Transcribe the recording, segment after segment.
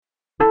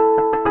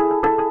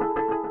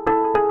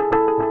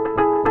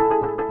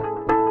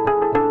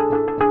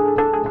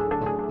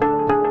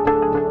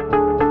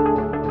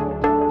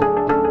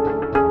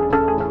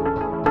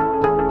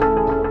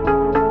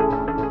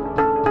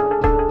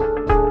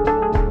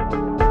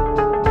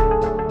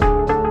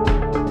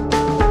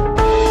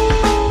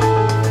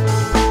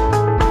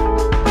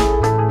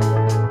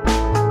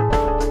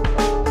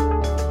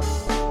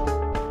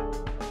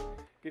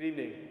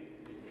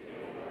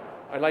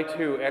like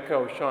to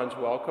echo Sean's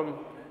welcome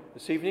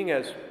this evening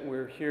as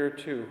we're here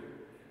to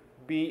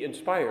be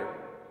inspired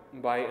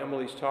by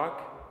Emily's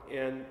talk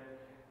and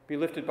be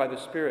lifted by the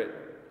Spirit,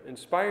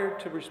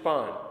 inspired to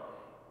respond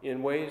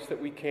in ways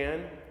that we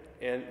can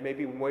and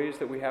maybe in ways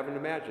that we haven't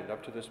imagined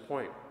up to this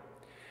point.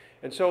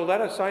 And so let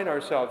us sign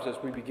ourselves as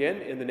we begin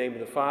in the name of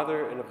the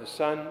Father, and of the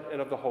Son,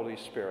 and of the Holy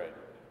Spirit.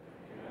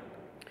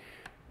 Amen.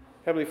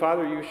 Heavenly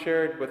Father, you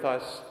shared with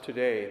us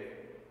today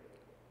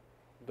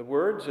the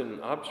words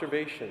and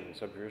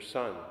observations of your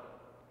Son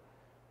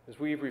as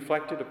we've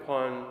reflected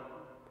upon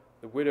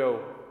the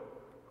widow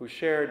who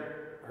shared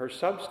her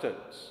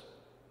substance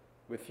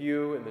with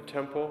you in the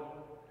temple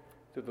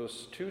through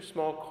those 2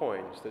 small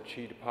coins that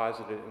she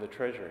deposited in the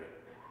treasury.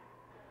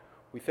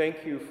 We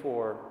thank you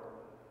for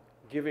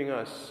giving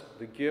us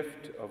the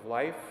gift of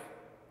life.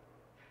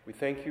 We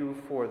thank you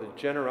for the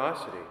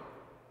generosity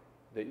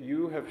that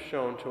you have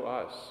shown to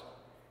us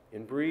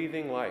in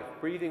breathing life,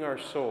 breathing our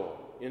soul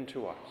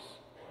into us,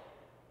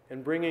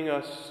 and bringing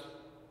us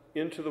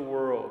into the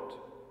world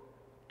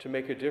to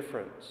make a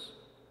difference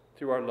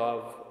through our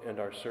love and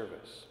our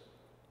service.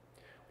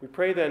 We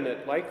pray then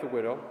that, like the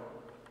widow,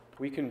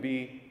 we can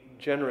be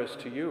generous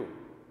to you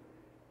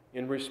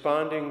in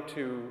responding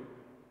to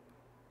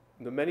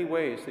the many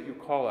ways that you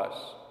call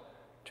us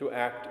to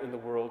act in the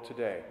world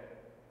today.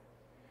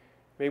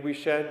 May we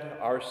shed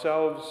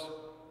ourselves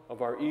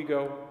of our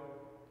ego,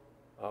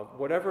 of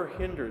whatever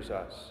hinders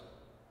us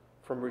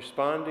from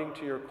responding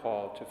to your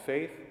call to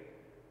faith,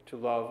 to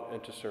love,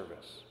 and to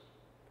service.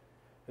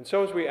 And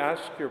so as we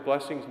ask your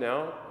blessings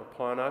now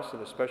upon us,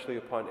 and especially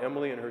upon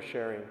Emily and her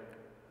sharing,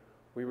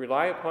 we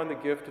rely upon the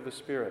gift of the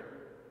Spirit,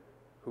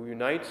 who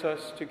unites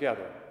us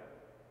together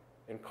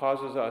and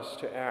causes us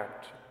to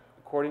act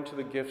according to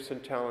the gifts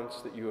and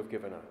talents that you have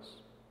given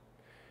us.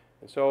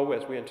 And so,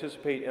 as we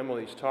anticipate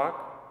Emily's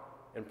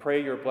talk and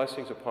pray your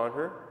blessings upon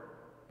her,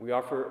 we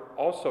offer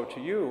also to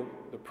you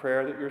the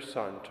prayer that your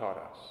Son taught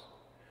us.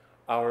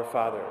 Our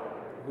Father,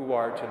 who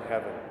art in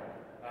heaven,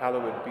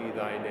 hallowed be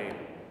thy name.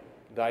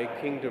 Thy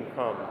kingdom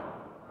come,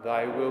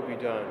 thy will be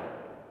done,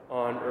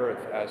 on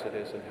earth as it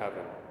is in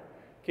heaven.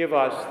 Give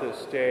us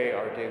this day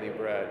our daily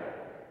bread,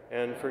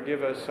 and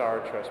forgive us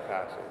our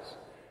trespasses,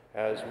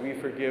 as we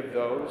forgive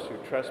those who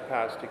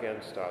trespass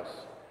against us.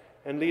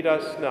 And lead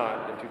us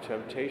not into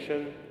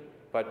temptation,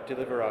 but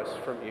deliver us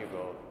from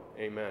evil.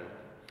 Amen.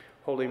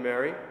 Holy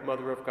Mary,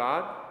 Mother of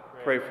God,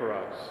 pray for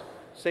us.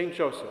 Saint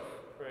Joseph,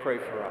 pray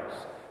for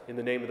us. In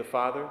the name of the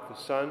Father, the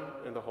Son,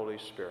 and the Holy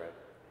Spirit.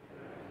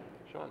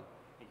 Amen. Sean.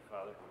 Thank you,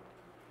 Father.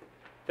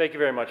 Thank you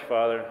very much,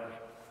 Father,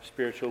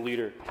 spiritual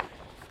leader.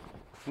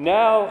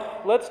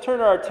 Now, let's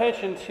turn our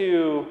attention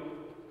to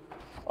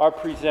our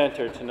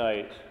presenter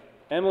tonight,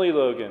 Emily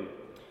Logan.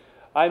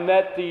 I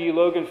met the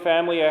Logan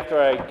family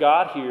after I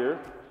got here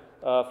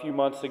a few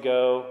months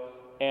ago,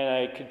 and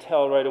I could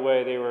tell right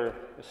away they were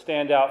a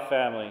standout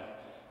family.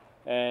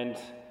 And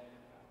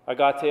I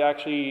got to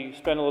actually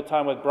spend a little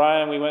time with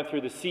Brian. We went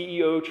through the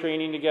CEO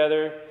training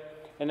together,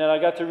 and then I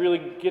got to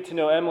really get to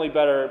know Emily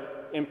better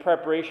in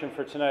preparation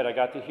for tonight. I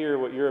got to hear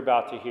what you're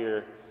about to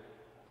hear,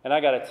 and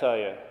I got to tell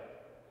you,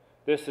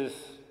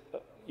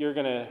 you're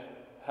going to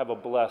have a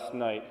blessed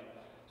night.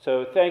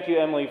 So thank you,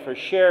 Emily, for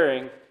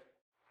sharing.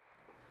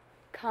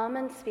 Come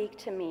and speak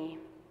to me,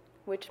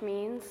 which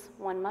means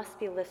one must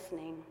be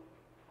listening.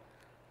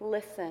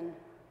 Listen,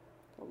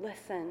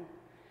 listen.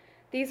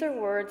 These are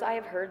words I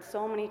have heard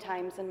so many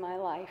times in my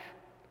life.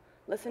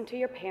 Listen to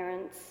your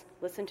parents,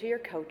 listen to your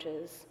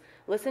coaches,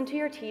 listen to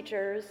your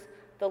teachers.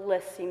 The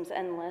list seems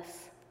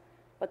endless.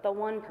 But the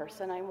one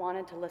person I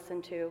wanted to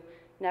listen to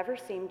never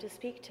seemed to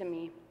speak to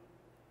me.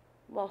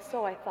 Well,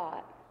 so I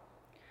thought.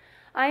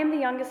 I am the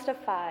youngest of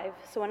 5,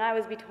 so when I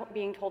was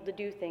being told to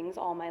do things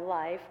all my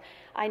life,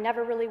 I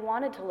never really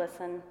wanted to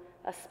listen,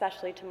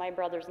 especially to my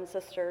brothers and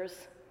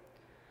sisters.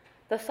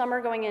 The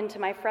summer going into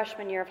my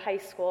freshman year of high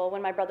school,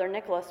 when my brother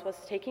Nicholas was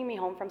taking me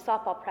home from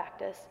softball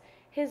practice,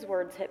 his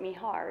words hit me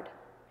hard.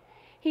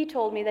 He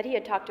told me that he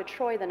had talked to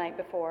Troy the night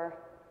before.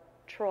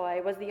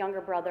 Troy was the younger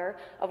brother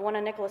of one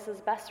of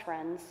Nicholas's best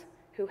friends,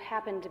 who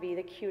happened to be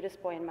the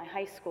cutest boy in my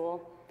high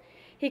school.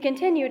 He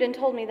continued and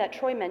told me that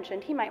Troy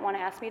mentioned he might want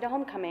to ask me to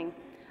homecoming.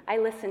 I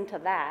listened to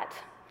that.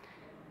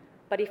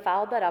 But he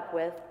followed that up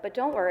with, "But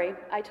don't worry,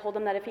 I told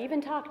him that if he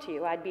even talked to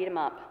you, I'd beat him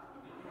up."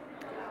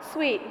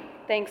 Sweet.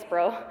 Thanks,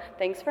 bro.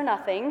 Thanks for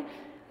nothing.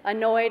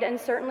 Annoyed and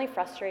certainly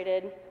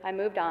frustrated, I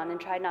moved on and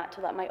tried not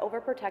to let my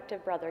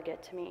overprotective brother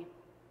get to me.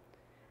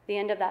 The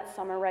end of that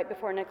summer, right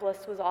before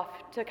Nicholas was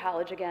off to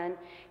college again,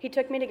 he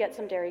took me to get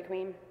some Dairy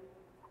Queen.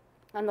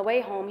 On the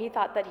way home, he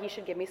thought that he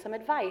should give me some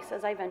advice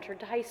as I ventured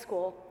to high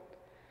school.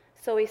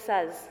 So he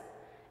says,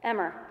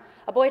 "Emmer,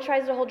 a boy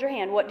tries to hold your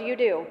hand. What do you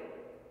do?"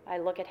 I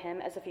look at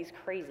him as if he's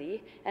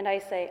crazy, and I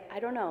say, "I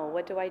don't know.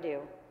 What do I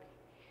do?"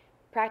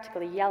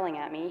 Practically yelling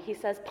at me, he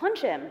says,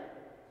 "Punch him."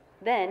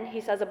 Then he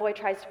says, "A boy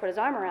tries to put his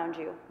arm around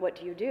you. What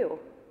do you do?"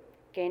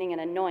 Gaining an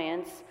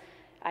annoyance,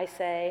 I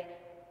say,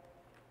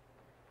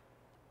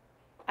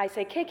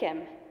 "Kick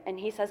him." And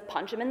he says,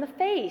 "Punch him in the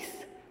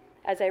face."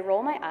 As I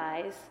roll my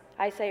eyes,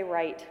 I say,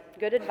 "Right,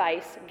 Good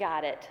advice,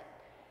 got it.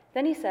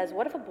 Then he says,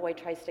 what if a boy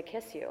tries to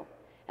kiss you?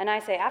 And I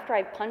say, after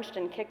I've punched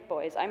and kicked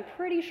boys, I'm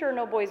pretty sure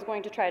no boy's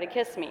going to try to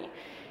kiss me.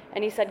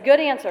 And he said, good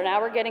answer, now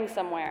we're getting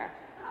somewhere.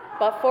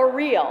 But for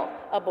real,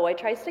 a boy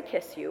tries to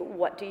kiss you,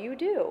 what do you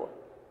do?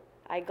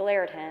 I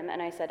glared at him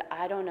and I said,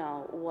 I don't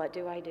know, what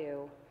do I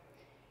do?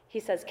 He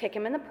says, kick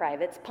him in the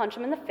privates, punch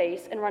him in the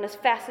face, and run as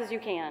fast as you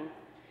can.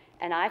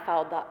 And I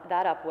followed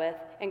that up with,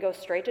 and go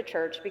straight to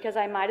church because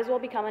I might as well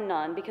become a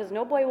nun because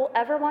no boy will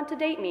ever want to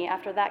date me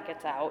after that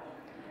gets out.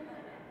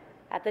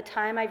 At the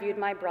time, I viewed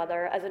my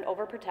brother as an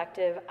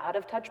overprotective,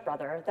 out-of-touch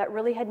brother that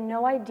really had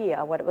no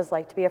idea what it was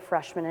like to be a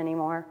freshman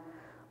anymore.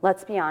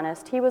 Let's be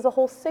honest, he was a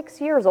whole 6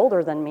 years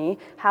older than me.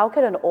 How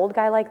could an old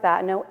guy like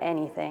that know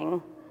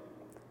anything?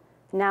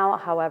 Now,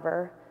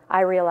 however,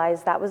 I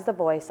realized that was the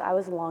voice I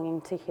was longing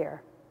to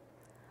hear.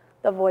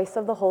 The voice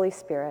of the Holy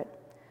Spirit,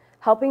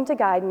 helping to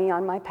guide me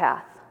on my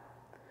path.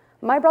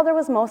 My brother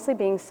was mostly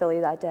being silly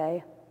that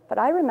day, but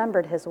I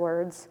remembered his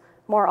words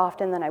more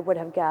often than I would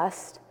have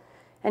guessed.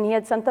 And he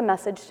had sent the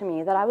message to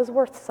me that I was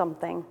worth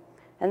something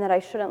and that I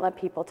shouldn't let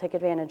people take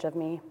advantage of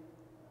me.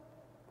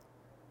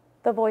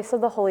 The voice of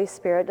the Holy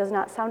Spirit does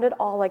not sound at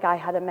all like I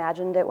had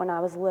imagined it when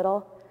I was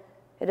little.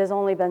 It has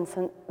only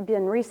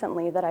been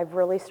recently that I've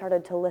really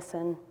started to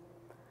listen.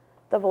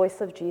 The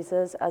voice of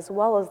Jesus, as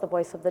well as the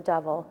voice of the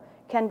devil,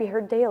 can be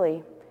heard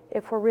daily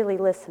if we're really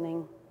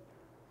listening.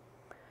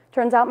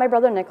 Turns out my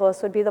brother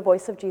Nicholas would be the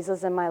voice of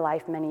Jesus in my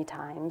life many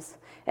times,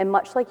 and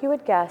much like you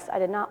would guess, I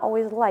did not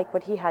always like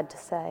what he had to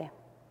say.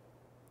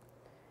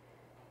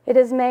 It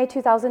is May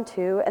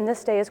 2002, and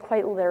this day is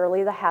quite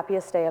literally the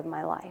happiest day of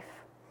my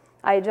life.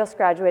 I had just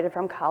graduated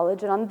from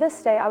college, and on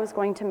this day I was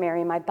going to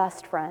marry my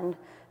best friend,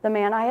 the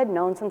man I had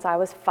known since I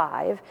was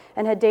 5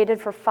 and had dated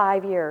for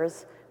 5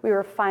 years. We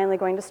were finally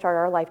going to start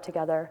our life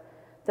together.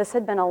 This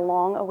had been a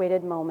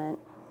long-awaited moment.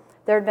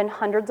 There had been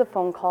hundreds of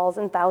phone calls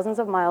and thousands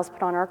of miles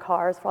put on our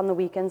cars on the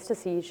weekends to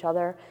see each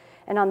other,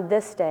 and on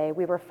this day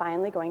we were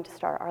finally going to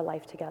start our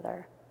life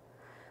together.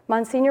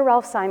 Monsignor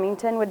Ralph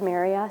Symington would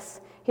marry us.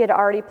 He had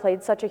already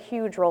played such a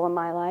huge role in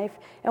my life,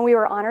 and we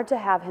were honored to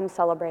have him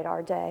celebrate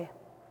our day.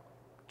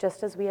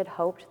 Just as we had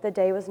hoped, the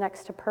day was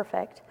next to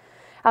perfect.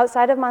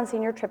 Outside of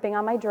Monsignor tripping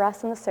on my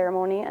dress in the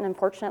ceremony and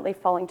unfortunately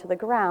falling to the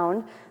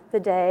ground, the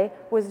day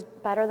was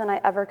better than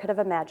I ever could have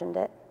imagined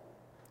it.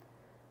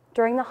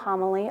 During the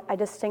homily, I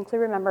distinctly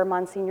remember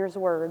Monsignor's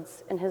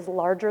words in his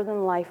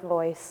larger-than-life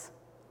voice,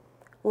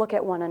 "Look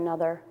at one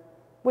another,"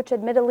 which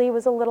admittedly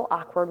was a little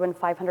awkward when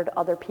 500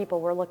 other people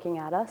were looking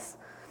at us.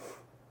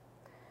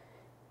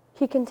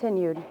 He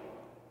continued,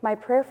 "My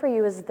prayer for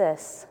you is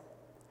this,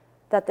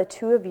 that the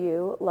two of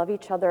you love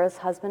each other as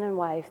husband and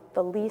wife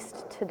the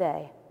least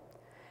today,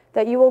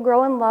 that you will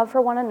grow in love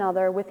for one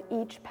another with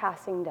each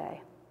passing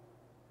day."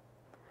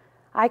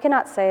 I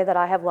cannot say that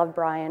I have loved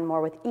Brian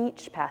more with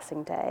each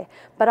passing day,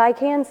 but I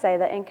can say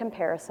that in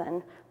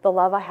comparison, the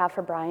love I have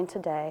for Brian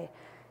today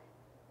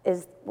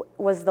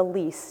was the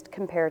least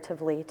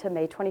comparatively to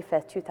May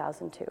 25th,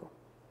 2002.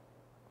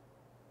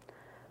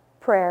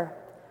 Prayer.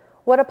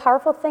 What a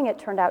powerful thing it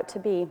turned out to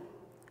be.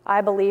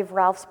 I believe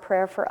Ralph's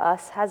prayer for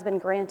us has been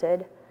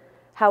granted.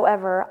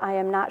 However, I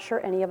am not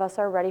sure any of us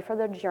are ready for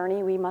the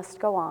journey we must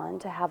go on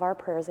to have our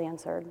prayers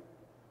answered.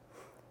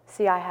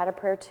 See, I had a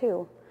prayer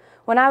too.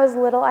 When I was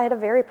little, I had a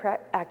very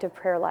active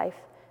prayer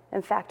life.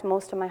 In fact,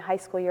 most of my high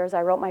school years,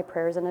 I wrote my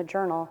prayers in a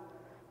journal,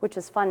 which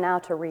is fun now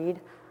to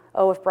read.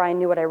 Oh, if Brian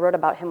knew what I wrote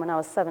about him when I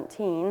was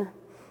 17.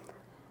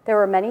 There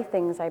were many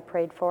things I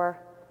prayed for,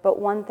 but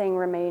one thing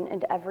remained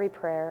in every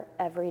prayer,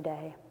 every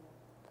day.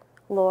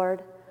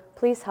 Lord,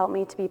 please help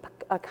me to be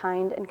a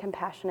kind and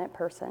compassionate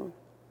person.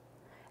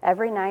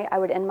 Every night, I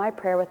would end my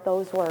prayer with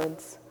those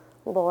words,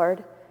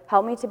 Lord,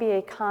 help me to be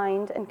a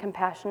kind and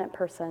compassionate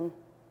person.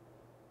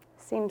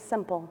 Seems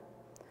simple,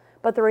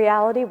 but the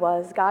reality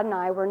was God and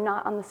I were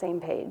not on the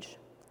same page.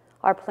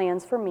 Our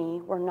plans for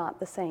me were not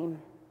the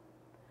same.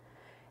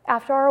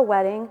 After our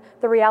wedding,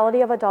 the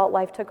reality of adult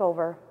life took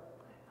over.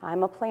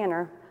 I'm a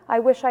planner. I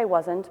wish I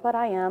wasn't, but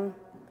I am.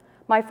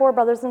 My 4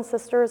 brothers and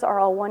sisters are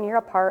all 1 year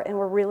apart and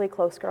were really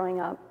close growing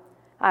up.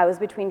 I was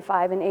between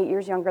 5 and 8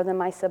 years younger than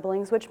my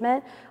siblings, which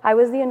meant I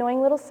was the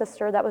annoying little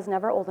sister that was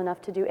never old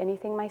enough to do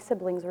anything my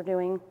siblings were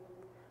doing.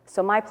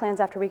 So my plans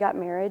after we got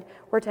married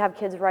were to have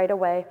kids right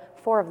away,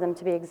 4 of them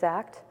to be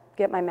exact,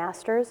 get my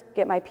master's,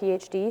 get my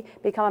PhD,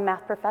 become a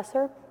math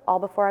professor, all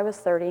before I was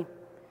 30.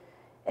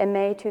 In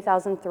May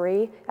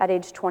 2003, at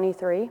age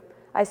 23,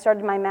 I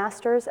started my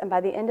master's, and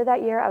by the end of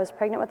that year, I was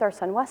pregnant with our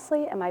son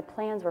Wesley, and my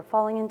plans were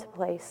falling into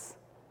place.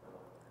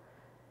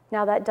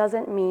 Now, that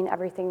doesn't mean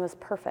everything was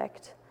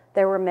perfect.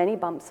 There were many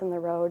bumps in the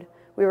road.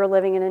 We were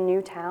living in a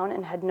new town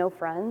and had no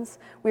friends.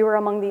 We were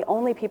among the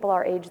only people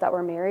our age that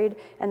were married,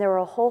 and there were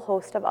a whole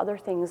host of other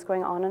things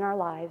going on in our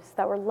lives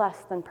that were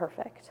less than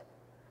perfect.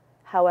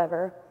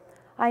 However,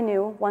 I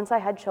knew once I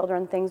had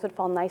children, things would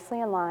fall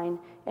nicely in line,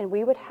 and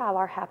we would have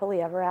our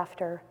happily ever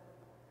after.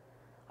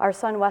 Our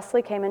son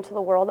Wesley came into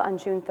the world on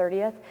June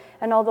 30th,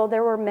 and although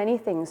there were many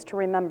things to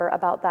remember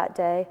about that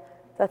day,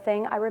 the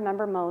thing I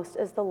remember most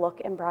is the look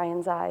in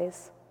Brian's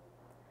eyes.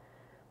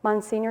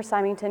 Monsignor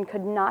Symington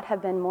could not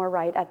have been more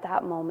right at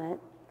that moment,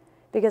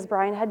 because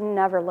Brian had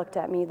never looked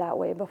at me that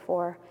way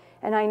before,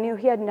 and I knew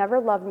he had never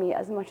loved me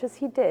as much as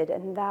he did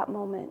in that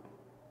moment.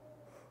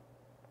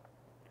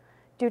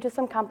 Due to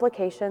some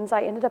complications,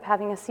 I ended up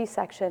having a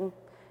C-section.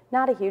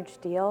 Not a huge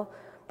deal,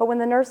 but when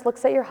the nurse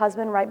looks at your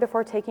husband right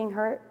before taking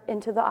her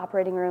into the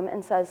operating room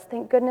and says,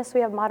 "Thank goodness we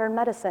have modern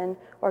medicine,"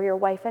 or your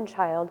wife and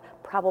child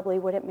probably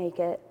wouldn't make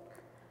it,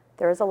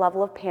 there is a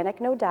level of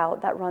panic, no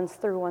doubt, that runs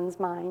through one's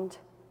mind.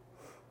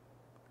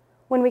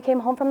 When we came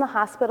home from the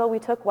hospital, we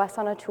took Wes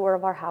on a tour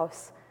of our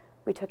house.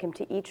 We took him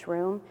to each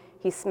room.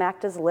 He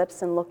smacked his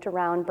lips and looked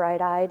around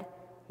bright-eyed.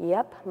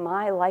 Yep,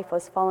 my life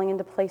was falling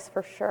into place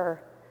for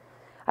sure.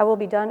 I would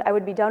be done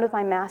with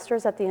my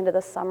master's at the end of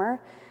the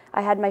summer.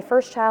 I had my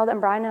first child,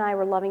 and Brian and I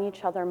were loving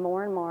each other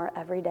more and more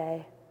every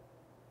day.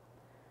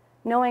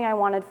 Knowing I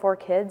wanted 4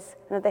 kids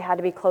and that they had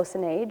to be close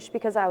in age,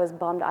 because I was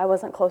bummed I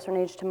wasn't closer in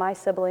age to my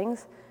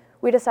siblings,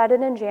 we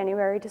decided in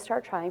January to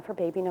start trying for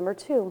baby number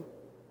 2.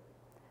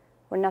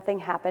 When nothing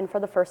happened for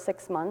the first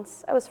 6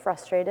 months, I was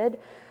frustrated,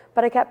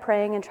 but I kept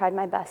praying and tried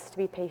my best to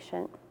be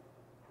patient.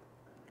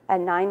 At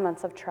 9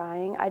 months of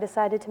trying, I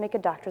decided to make a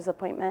doctor's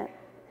appointment.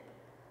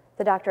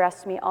 The doctor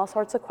asked me all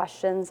sorts of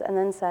questions and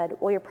then said,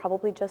 "Well, you're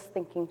probably just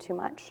thinking too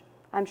much.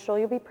 I'm sure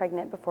you'll be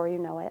pregnant before you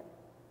know it."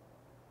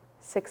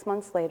 6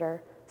 months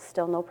later,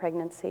 still no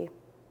pregnancy.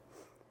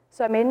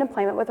 So I made an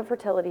appointment with a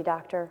fertility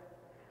doctor.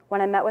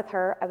 When I met with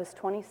her, I was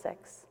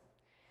 26.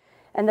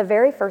 And the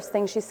very first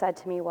thing she said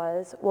to me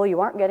was, "Well, you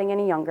aren't getting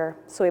any younger,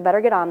 so we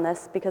better get on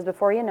this, because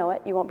before you know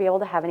it, you won't be able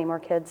to have any more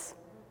kids."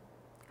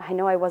 I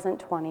know I wasn't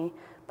 20,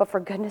 but for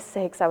goodness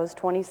sakes, I was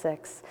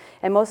 26,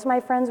 and most of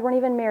my friends weren't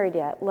even married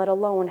yet, let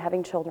alone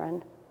having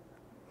children.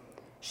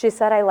 She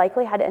said I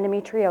likely had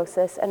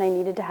endometriosis and I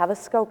needed to have a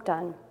scope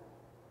done.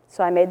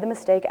 So I made the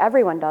mistake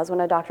everyone does when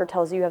a doctor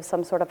tells you you have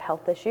some sort of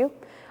health issue.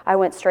 I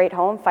went straight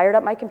home, fired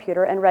up my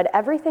computer, and read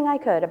everything I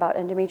could about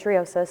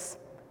endometriosis.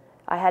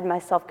 I had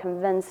myself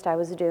convinced I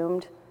was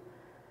doomed.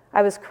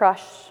 I was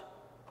crushed,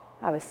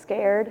 I was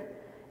scared,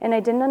 and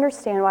I didn't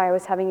understand why I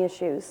was having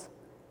issues.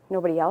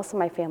 Nobody else in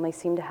my family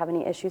seemed to have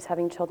any issues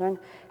having children.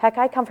 Heck,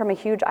 I come from a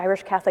huge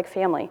Irish Catholic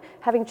family.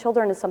 Having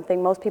children is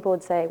something most people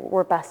would say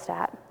we're best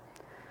at.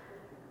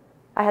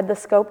 I had the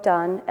scope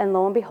done, and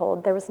lo and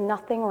behold, there was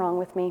nothing wrong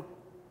with me,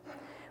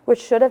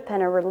 which should have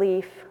been a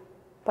relief,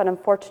 but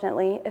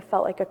unfortunately, it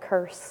felt like a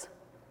curse.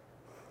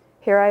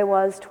 Here I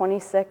was,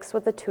 26,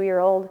 with a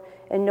 2-year-old,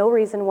 and no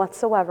reason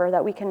whatsoever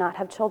that we cannot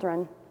have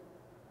children.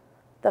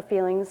 The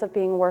feelings of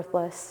being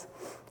worthless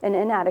and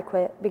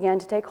inadequate began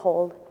to take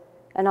hold,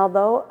 and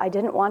although I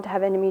didn't want to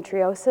have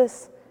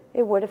endometriosis,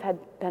 it would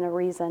have been a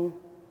reason.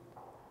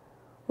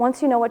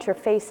 Once you know what you're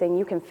facing,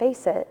 you can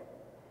face it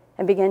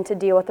and begin to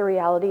deal with the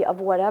reality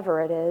of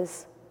whatever it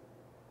is.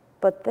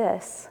 But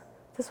this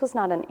was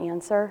not an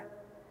answer.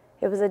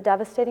 It was a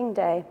devastating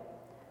day.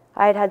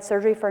 I had had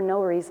surgery for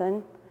no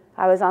reason.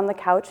 I was on the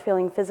couch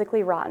feeling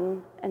physically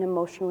rotten and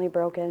emotionally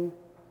broken.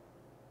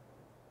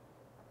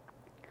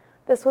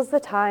 This was the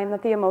time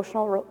that the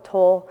emotional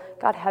toll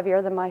got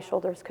heavier than my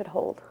shoulders could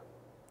hold.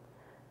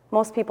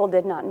 Most people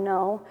did not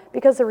know,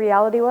 because the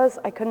reality was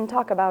I couldn't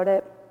talk about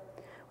it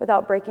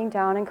without breaking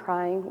down and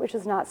crying, which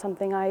is not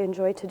something I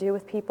enjoy to do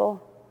with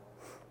people.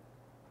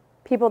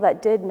 People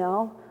that did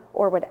know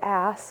or would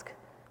ask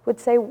would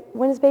say,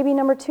 "When is baby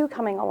number 2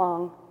 coming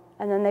along?"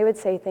 And then they would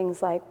say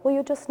things like, "Well,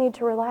 you just need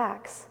to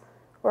relax,"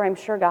 or "I'm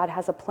sure God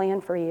has a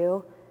plan for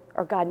you,"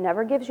 or "God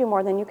never gives you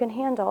more than you can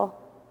handle."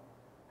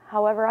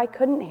 However, I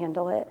couldn't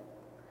handle it.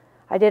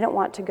 I didn't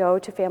want to go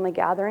to family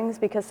gatherings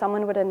because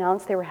someone would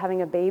announce they were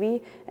having a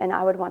baby and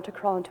I would want to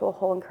crawl into a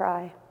hole and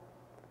cry.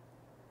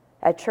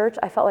 At church,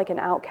 I felt like an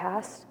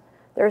outcast.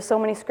 There are so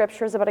many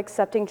scriptures about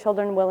accepting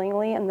children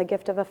willingly and the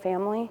gift of a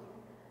family.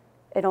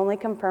 It only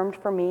confirmed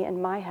for me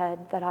in my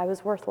head that I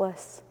was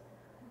worthless.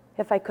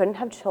 If I couldn't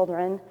have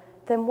children,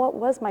 then what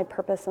was my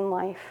purpose in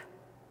life?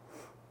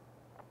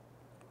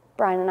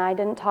 Brian and I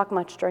didn't talk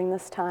much during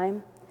this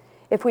time.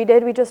 If we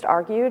did, we just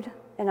argued,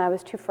 and I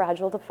was too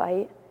fragile to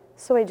fight,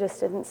 so I just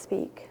didn't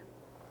speak.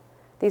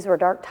 These were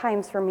dark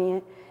times for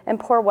me, and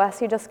poor Wes,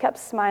 he just kept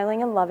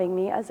smiling and loving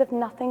me as if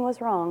nothing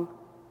was wrong.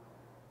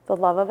 The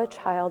love of a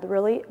child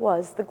really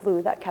was the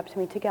glue that kept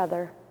me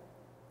together.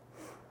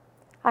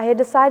 I had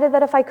decided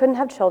that if I couldn't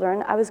have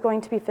children, I was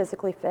going to be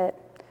physically fit.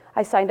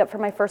 I signed up for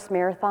my first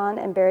marathon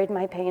and buried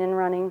my pain in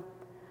running.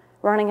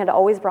 Running had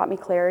always brought me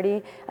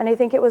clarity, and I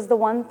think it was the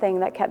one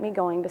thing that kept me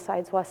going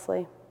besides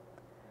Wesley.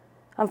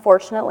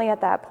 Unfortunately,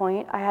 at that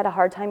point, I had a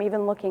hard time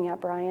even looking at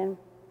Brian,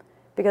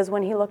 because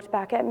when he looked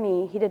back at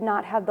me, he did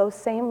not have those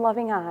same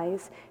loving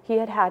eyes he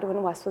had had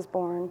when Wes was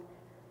born,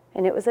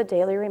 and it was a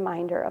daily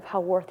reminder of how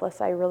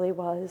worthless I really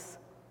was.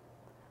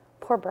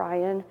 Poor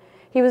Brian.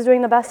 He was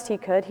doing the best he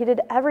could. He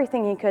did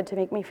everything he could to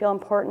make me feel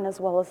important as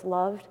well as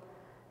loved,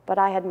 but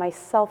I had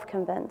myself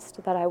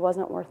convinced that I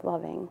wasn't worth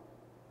loving.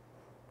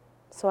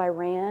 So I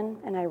ran,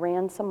 and I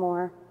ran some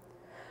more.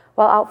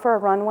 While out for a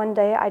run one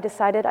day, I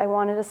decided I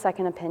wanted a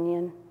second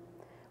opinion.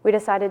 We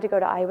decided to go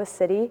to Iowa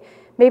City.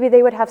 Maybe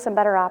they would have some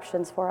better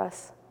options for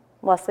us.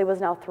 Wesley was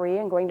now 3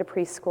 and going to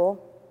preschool.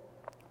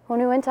 When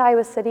we went to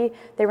Iowa City,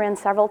 they ran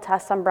several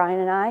tests on Brian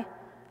and I.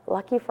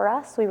 Lucky for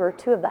us, we were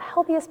 2 of the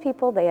healthiest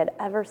people they had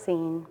ever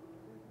seen.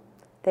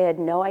 They had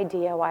no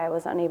idea why I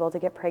was unable to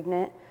get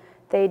pregnant.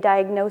 They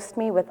diagnosed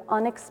me with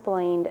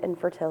unexplained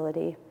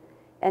infertility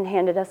and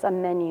handed us a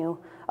menu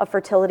of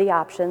fertility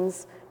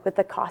options with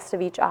the cost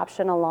of each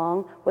option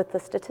along with the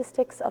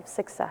statistics of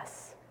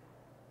success.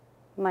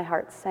 My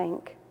heart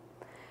sank,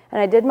 and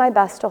I did my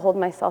best to hold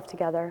myself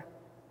together.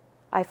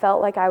 I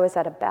felt like I was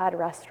at a bad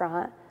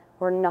restaurant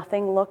where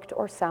nothing looked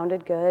or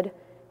sounded good.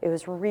 It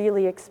was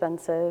really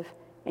expensive,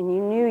 and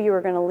you knew you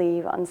were going to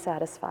leave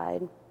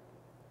unsatisfied.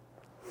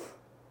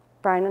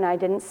 Brian and I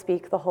didn't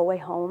speak the whole way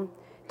home.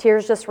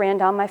 Tears just ran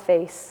down my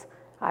face.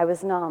 I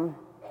was numb.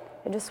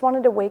 I just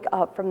wanted to wake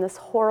up from this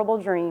horrible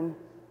dream.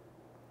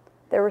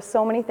 There were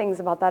so many things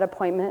about that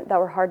appointment that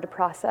were hard to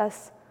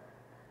process.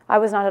 I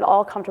was not at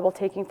all comfortable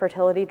taking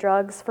fertility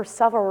drugs for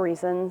several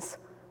reasons.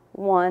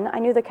 1, I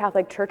knew the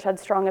Catholic Church had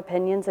strong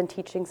opinions and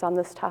teachings on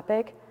this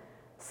topic.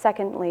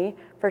 Secondly,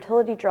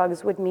 fertility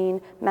drugs would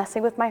mean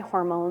messing with my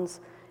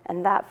hormones,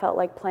 and that felt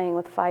like playing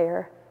with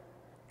fire.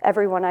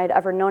 Everyone I had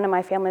ever known in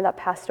my family that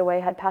passed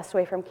away had passed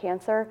away from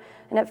cancer,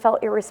 and it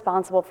felt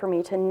irresponsible for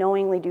me to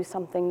knowingly do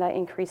something that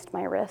increased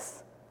my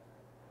risks.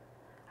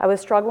 I was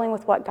struggling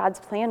with what God's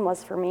plan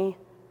was for me.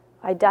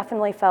 I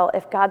definitely felt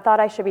if God thought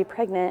I should be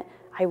pregnant,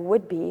 I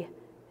would be.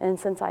 And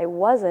since I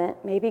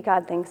wasn't, maybe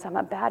God thinks I'm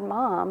a bad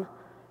mom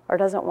or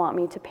doesn't want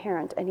me to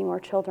parent any more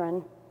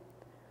children.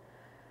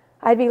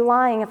 I'd be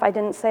lying if I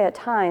didn't say at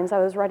times I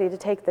was ready to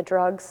take the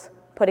drugs,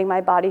 putting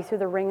my body through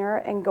the ringer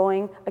and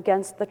going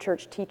against the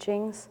church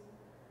teachings.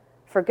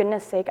 For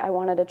goodness sake, I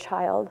wanted a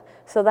child,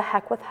 so the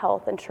heck with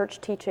health and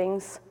church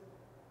teachings.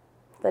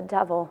 The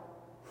devil.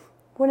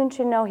 Wouldn't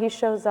you know he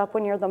shows up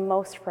when you're the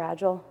most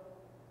fragile?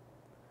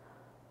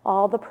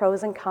 All the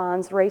pros and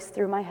cons raced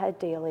through my head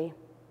daily.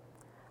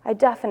 I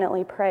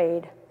definitely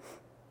prayed,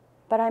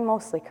 but I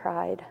mostly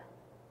cried.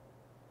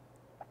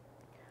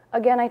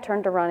 Again, I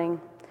turned to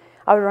running.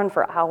 I would run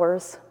for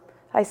hours.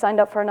 I signed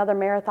up for another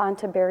marathon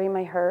to bury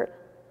my hurt.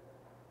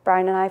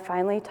 Brian and I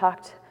finally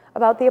talked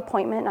about the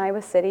appointment in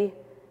Iowa City.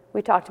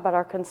 We talked about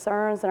our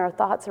concerns and our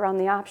thoughts around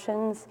the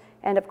options,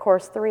 and of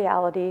course, the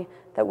reality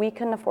that we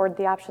couldn't afford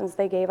the options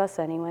they gave us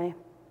anyway.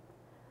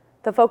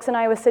 The folks in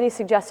Iowa City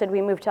suggested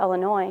we move to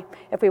Illinois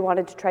if we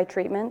wanted to try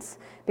treatments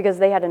because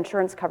they had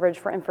insurance coverage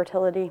for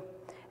infertility.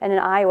 And in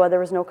Iowa, there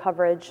was no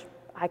coverage.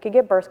 I could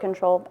get birth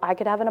control, I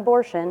could have an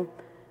abortion,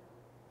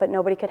 but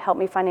nobody could help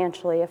me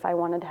financially if I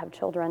wanted to have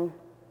children.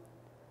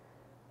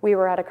 We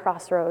were at a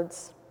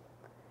crossroads.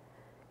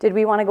 Did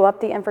we want to go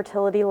up the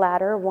infertility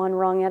ladder one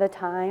rung at a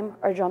time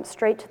or jump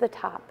straight to the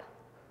top,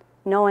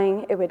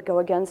 knowing it would go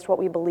against what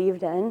we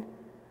believed in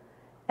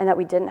and that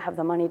we didn't have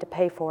the money to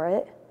pay for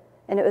it,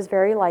 and it was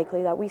very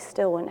likely that we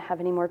still wouldn't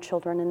have any more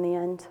children in the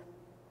end?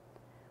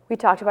 We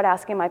talked about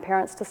asking my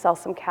parents to sell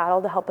some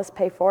cattle to help us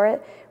pay for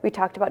it. We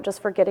talked about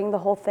just forgetting the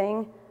whole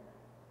thing.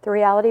 The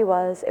reality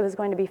was it was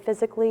going to be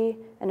physically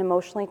and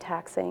emotionally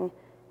taxing,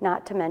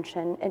 not to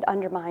mention it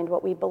undermined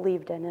what we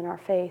believed in our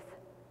faith.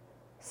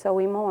 So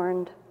we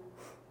mourned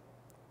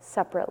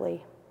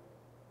separately.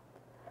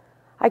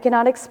 I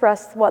cannot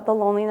express what the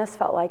loneliness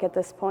felt like at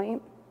this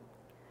point.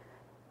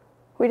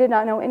 We did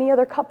not know any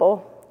other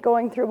couple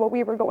going through what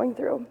we were going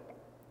through,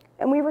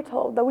 and we were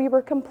told that we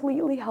were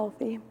completely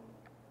healthy.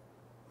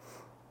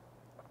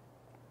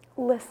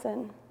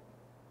 Listen.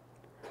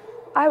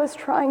 I was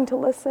trying to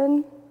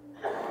listen,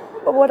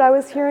 but what I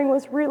was hearing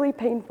was really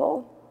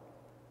painful.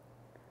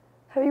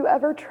 Have you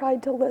ever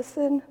tried to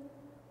listen,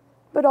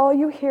 but all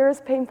you hear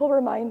is painful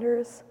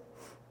reminders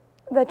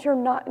that you're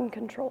not in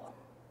control?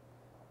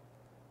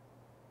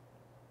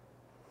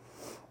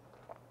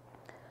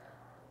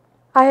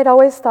 I had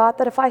always thought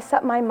that if I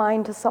set my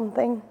mind to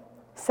something,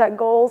 set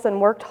goals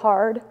and worked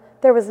hard,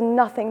 there was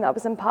nothing that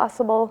was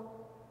impossible.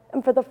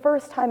 And for the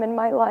first time in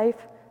my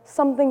life,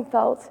 something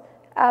felt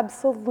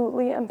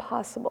absolutely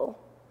impossible.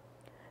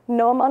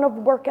 No amount of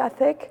work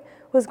ethic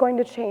was going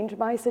to change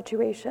my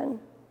situation.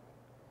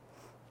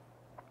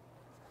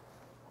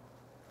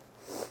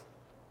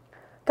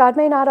 God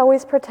may not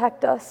always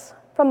protect us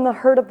from the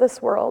hurt of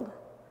this world,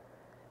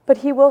 but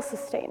He will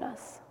sustain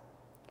us.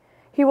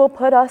 He will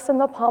put us in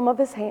the palm of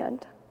His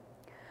hand.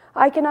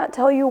 I cannot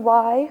tell you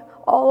why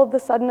all of the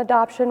sudden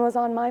adoption was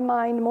on my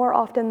mind more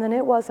often than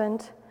it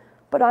wasn't,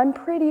 but I'm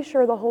pretty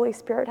sure the Holy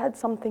Spirit had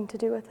something to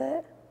do with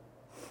it.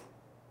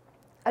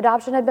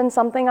 Adoption had been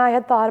something I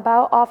had thought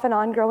about off and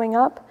on growing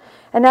up,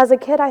 and as a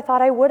kid I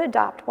thought I would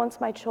adopt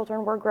once my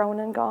children were grown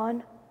and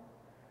gone.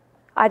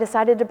 I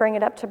decided to bring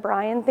it up to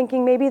Brian,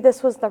 thinking maybe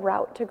this was the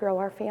route to grow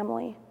our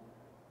family.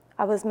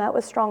 I was met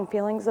with strong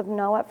feelings of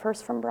no at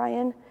first from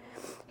Brian.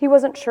 He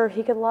wasn't sure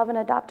he could love an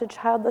adopted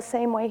child the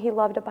same way he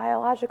loved a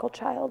biological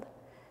child.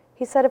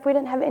 He said if we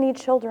didn't have any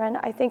children,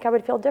 I think I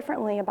would feel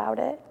differently about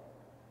it.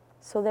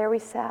 So there we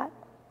sat.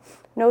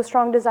 No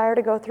strong desire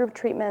to go through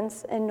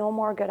treatments and no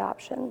more good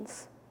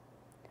options.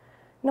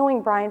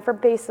 Knowing Brian for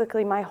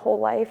basically my whole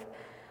life,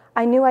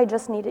 I knew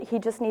he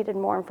just needed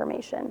more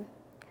information.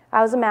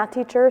 I was a math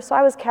teacher, so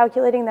I was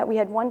calculating that we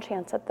had one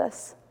chance at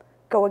this.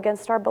 Go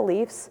against our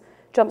beliefs,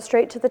 jump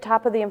straight to the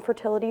top of the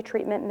infertility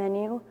treatment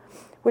menu,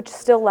 which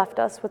still left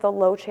us with a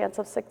low chance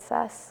of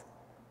success,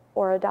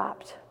 or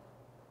adopt.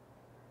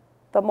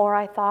 The more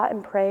I thought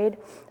and prayed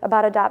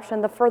about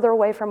adoption, the further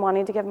away from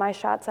wanting to give my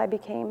shots I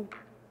became.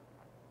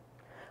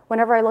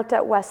 Whenever I looked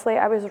at Wesley,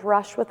 I was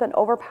rushed with an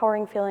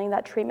overpowering feeling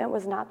that treatment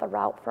was not the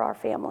route for our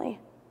family.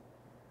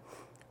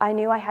 I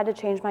knew I had to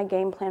change my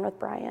game plan with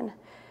Brian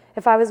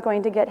if I was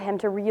going to get him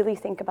to really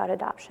think about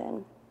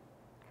adoption.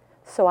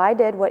 So I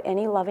did what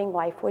any loving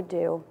wife would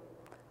do.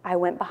 I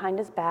went behind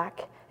his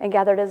back and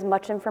gathered as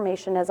much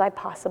information as I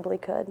possibly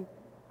could.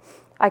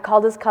 I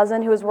called his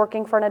cousin, who was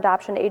working for an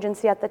adoption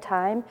agency at the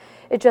time.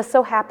 It just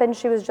so happened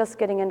she was just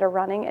getting into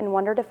running and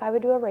wondered if I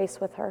would do a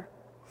race with her.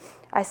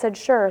 I said,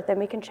 sure, then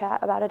we can chat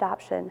about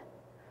adoption.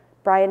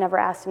 Brian never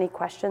asked any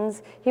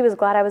questions. He was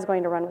glad I was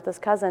going to run with his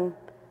cousin.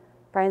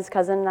 Brian's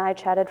cousin and I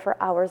chatted for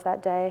hours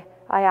that day.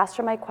 I asked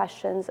her my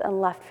questions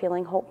and left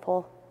feeling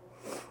hopeful.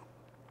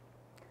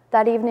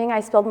 That evening,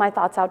 I spilled my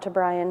thoughts out to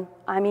Brian.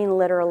 I mean,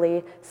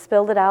 literally,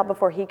 spilled it out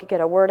before he could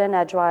get a word in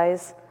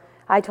edgewise.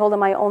 I told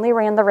him I only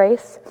ran the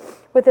race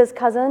with his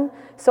cousin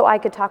so I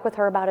could talk with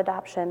her about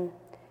adoption,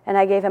 and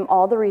I gave him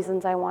all the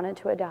reasons I wanted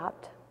to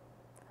adopt.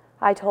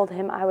 I told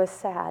him I was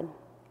sad,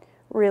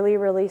 really,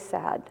 really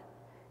sad,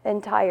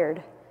 and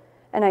tired,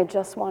 and I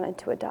just wanted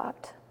to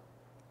adopt.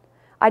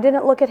 I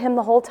didn't look at him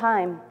the whole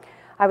time.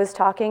 I was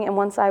talking, and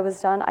once I was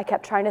done, I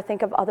kept trying to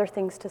think of other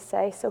things to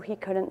say so he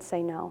couldn't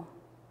say no.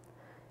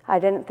 I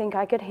didn't think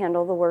I could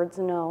handle the words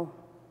no.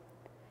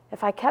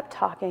 If I kept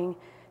talking,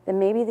 then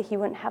maybe he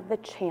wouldn't have the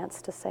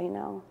chance to say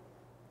no.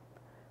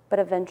 But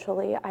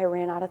eventually, I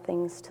ran out of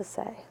things to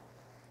say.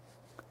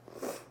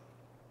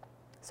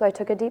 So I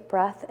took a deep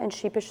breath and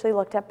sheepishly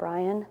looked at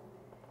Brian.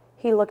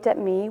 He looked at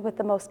me with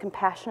the most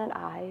compassionate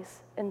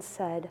eyes and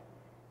said,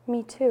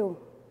 "Me too."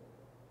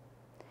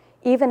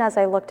 Even as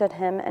I looked at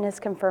him and his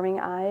confirming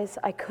eyes,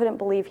 I couldn't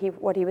believe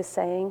what he was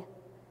saying.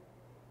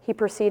 He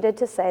proceeded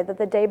to say that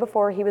the day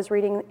before he was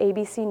reading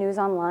ABC News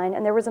online,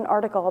 and there was an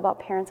article about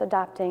parents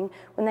adopting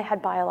when they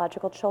had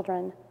biological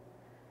children.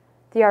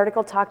 The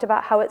article talked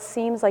about how it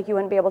seems like you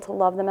wouldn't be able to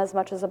love them as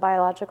much as a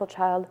biological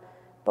child,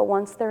 but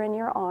once they're in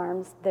your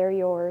arms, they're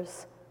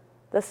yours,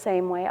 the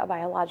same way a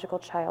biological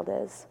child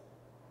is.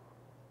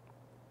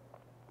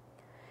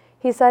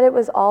 He said it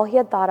was all he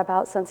had thought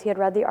about since he had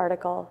read the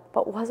article,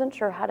 but wasn't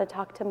sure how to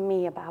talk to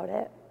me about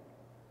it.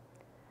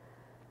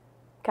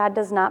 God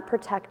does not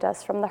protect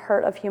us from the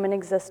hurt of human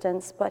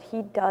existence, but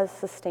he does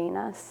sustain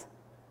us.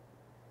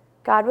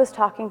 God was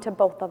talking to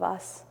both of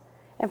us,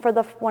 and for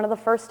one of the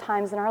first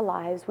times in our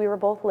lives, we were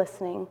both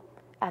listening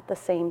at the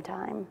same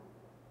time.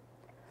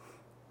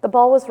 The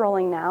ball was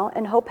rolling now,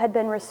 and hope had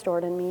been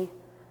restored in me.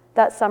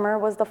 That summer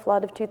was the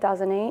flood of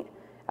 2008.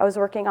 I was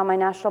working on my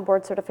national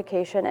board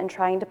certification and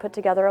trying to put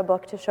together a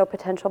book to show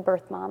potential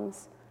birth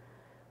moms.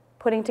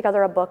 Putting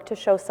together a book to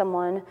show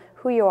someone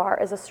who you are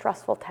is a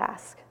stressful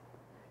task.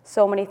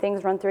 So many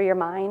things run through your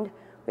mind.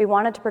 We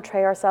wanted to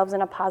portray ourselves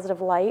in a positive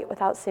light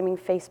without seeming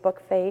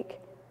Facebook fake.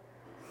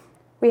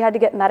 We had to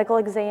get medical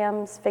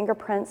exams,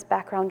 fingerprints,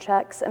 background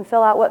checks, and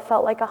fill out what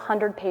felt like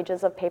 100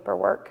 pages of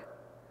paperwork.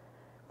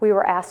 We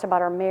were asked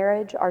about our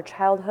marriage, our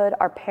childhood,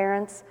 our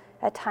parents.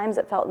 At times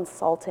it felt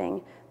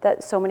insulting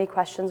that so many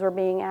questions were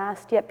being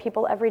asked, yet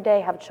people every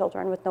day have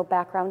children with no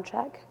background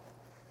check.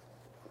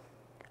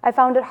 I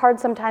found it hard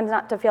sometimes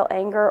not to feel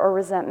anger or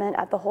resentment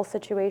at the whole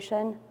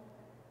situation.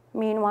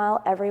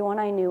 Meanwhile, everyone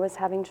I knew was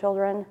having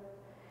children.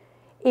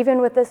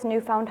 Even with this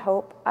newfound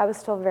hope, I was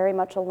still very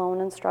much alone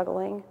and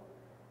struggling.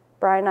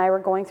 Brian and I were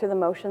going through the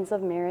motions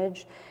of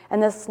marriage,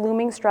 and this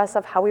looming stress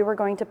of how we were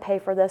going to pay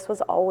for this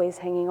was always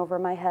hanging over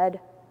my head.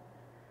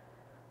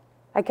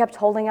 I kept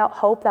holding out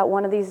hope that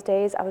one of these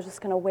days I was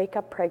just going to wake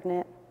up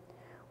pregnant.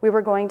 We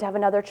were going to have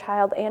another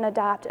child and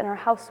adopt, and our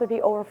house would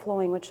be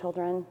overflowing with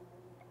children.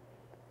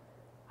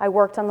 I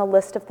worked on the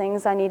list of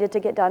things I needed to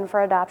get done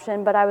for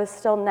adoption, but I was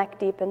still neck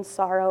deep in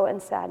sorrow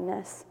and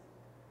sadness.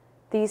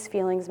 These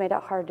feelings made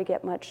it hard to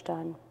get much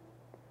done.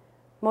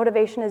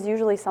 Motivation is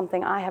usually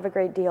something I have a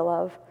great deal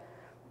of,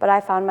 but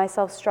I found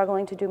myself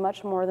struggling to do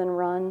much more than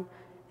run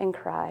and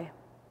cry.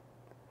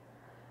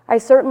 I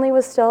certainly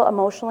was still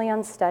emotionally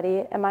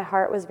unsteady, and my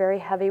heart was very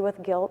heavy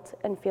with guilt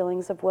and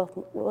feelings of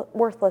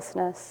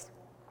worthlessness.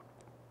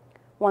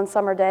 One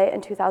summer day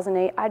in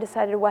 2008, I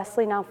decided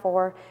Wesley, now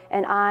 4,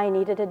 and I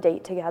needed a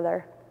date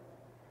together.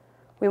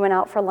 We went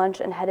out for lunch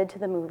and headed to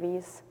the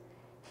movies.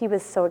 He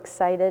was so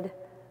excited.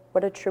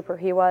 What a trooper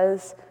he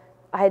was.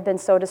 I had been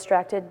so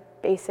distracted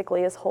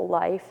basically his whole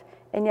life,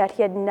 and yet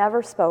he had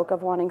never spoke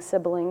of wanting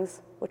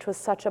siblings, which was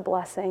such a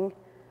blessing.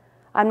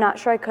 I'm not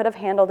sure I could have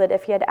handled it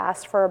if he had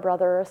asked for a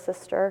brother or a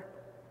sister.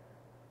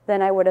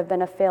 Then I would have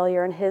been a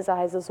failure in his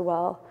eyes as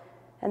well,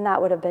 and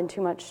that would have been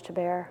too much to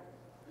bear.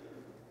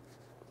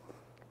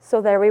 So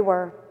there we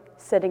were,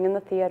 sitting in the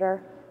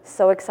theater,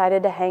 so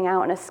excited to hang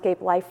out and escape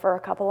life for a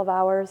couple of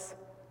hours.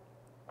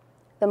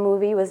 The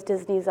movie was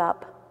Disney's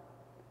Up.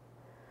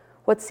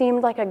 What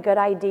seemed like a good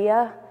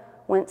idea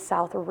went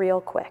south real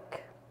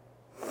quick.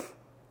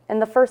 In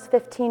the first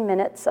 15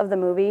 minutes of the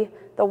movie,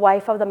 the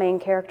wife of the main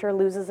character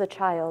loses a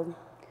child,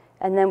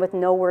 and then with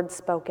no words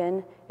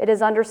spoken, it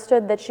is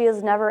understood that she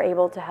is never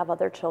able to have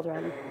other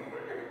children.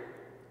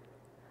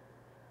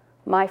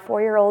 My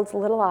 4-year-old's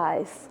little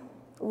eyes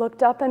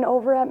looked up and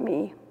over at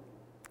me,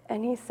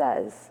 and he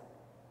says,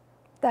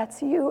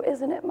 "That's you,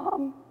 isn't it,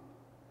 Mom?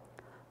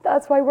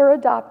 That's why we're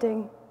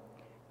adopting.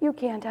 You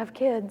can't have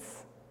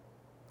kids."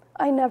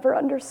 I never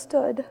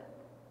understood.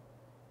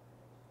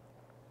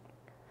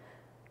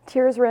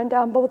 Tears ran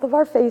down both of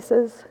our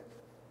faces.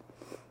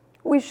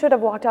 We should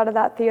have walked out of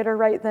that theater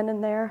right then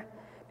and there,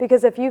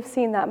 because if you've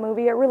seen that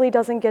movie, it really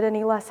doesn't get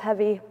any less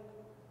heavy.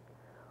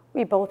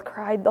 We both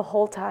cried the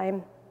whole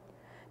time.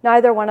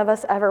 Neither one of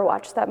us ever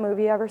watched that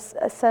movie ever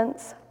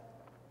since.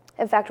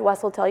 In fact,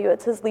 Wes will tell you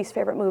it's his least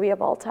favorite movie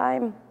of all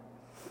time,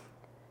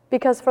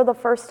 because for the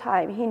first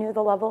time, he knew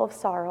the level of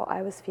sorrow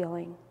I was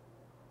feeling.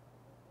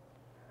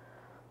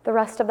 The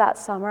rest of that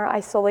summer, I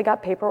slowly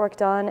got paperwork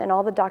done and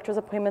all the doctor's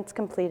appointments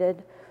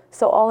completed,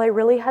 so all I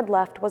really had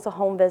left was a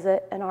home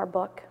visit and our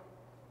book.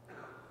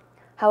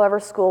 However,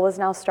 school was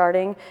now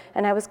starting,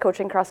 and I was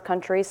coaching cross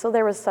country, so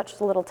there was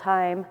such little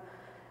time.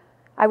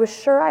 I was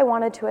sure I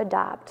wanted to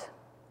adopt,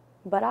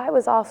 but I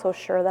was also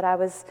sure that I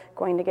was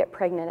going to get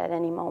pregnant at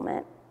any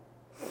moment.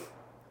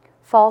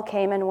 Fall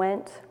came and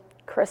went.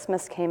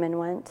 Christmas came and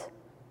went.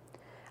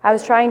 I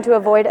was trying to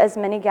avoid as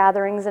many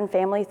gatherings and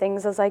family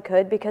things as I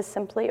could because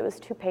simply it was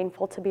too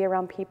painful to be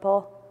around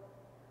people.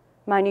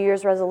 My New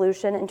Year's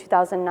resolution in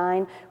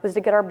 2009 was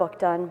to get our book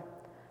done.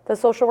 The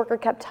social worker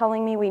kept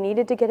telling me we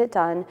needed to get it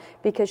done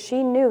because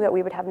she knew that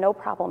we would have no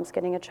problems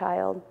getting a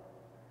child.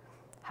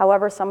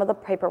 However, some of the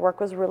paperwork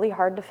was really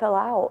hard to fill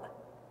out.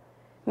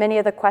 Many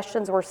of the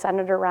questions were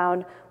centered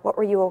around, what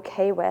were you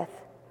okay with?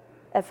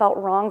 It felt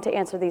wrong to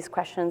answer these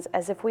questions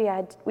as if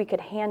we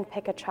could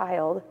hand-pick a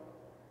child.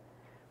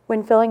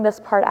 When filling this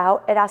part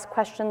out, it asked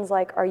questions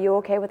like, are you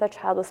okay with a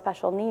child with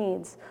special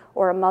needs,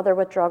 or a mother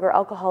with drug or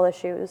alcohol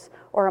issues,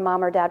 or a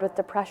mom or dad with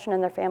depression in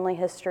their family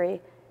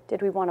history?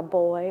 Did we want a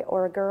boy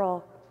or a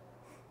girl?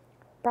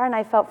 Brian and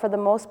I felt for the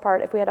most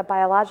part, if we had a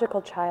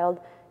biological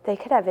child, they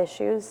could have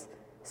issues.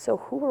 So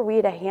who were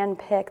we to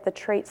handpick the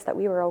traits that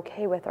we were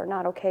okay with or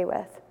not okay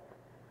with?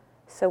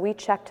 So we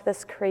checked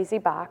this crazy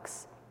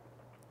box,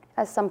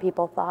 as some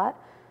people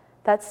thought,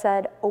 that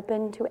said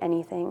open to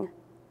anything,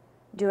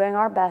 doing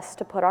our best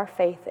to put our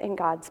faith in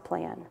God's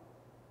plan.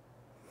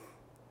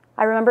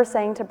 I remember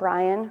saying to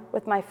Brian,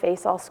 with my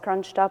face all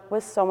scrunched up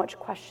with so much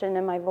question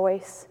in my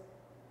voice,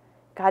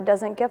 God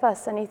doesn't give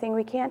us anything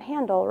we can't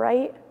handle,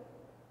 right?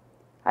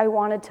 I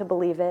wanted to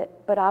believe it,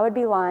 but I would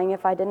be lying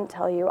if I didn't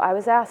tell you I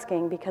was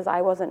asking because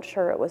I wasn't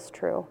sure it was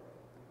true.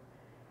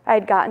 I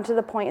had gotten to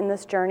the point in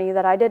this journey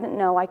that I didn't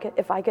know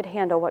if I could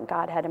handle what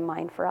God had in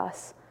mind for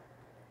us.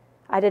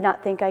 I did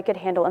not think I could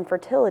handle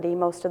infertility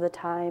most of the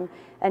time,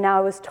 and now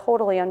I was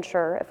totally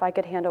unsure if I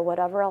could handle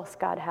whatever else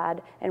God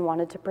had and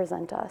wanted to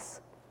present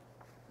us.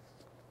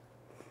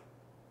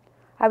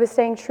 I was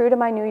staying true to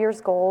my New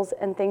Year's goals,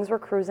 and things were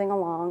cruising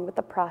along with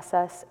the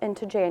process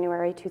into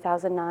January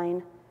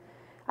 2009.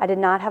 I did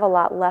not have a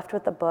lot left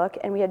with the book,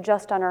 and we had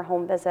just done our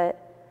home visit,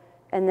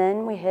 and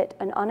then we hit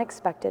an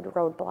unexpected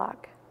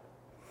roadblock.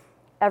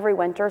 Every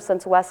winter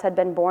since Wes had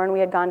been born, we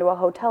had gone to a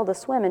hotel to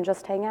swim and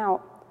just hang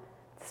out.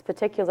 This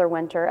particular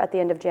winter, at the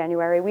end of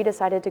January, we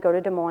decided to go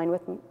to Des Moines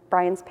with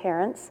Brian's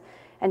parents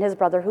and his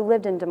brother who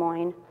lived in Des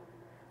Moines.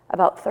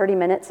 About 30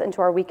 minutes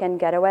into our weekend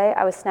getaway,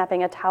 I was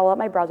snapping a towel at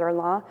my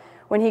brother-in-law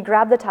when he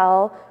grabbed the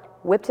towel,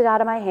 whipped it out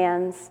of my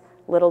hands.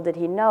 Little did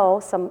he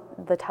know,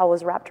 the towel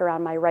was wrapped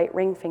around my right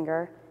ring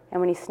finger,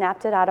 and when he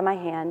snapped it out of my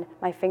hand,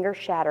 my finger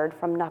shattered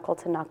from knuckle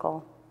to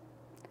knuckle.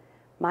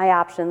 My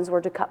options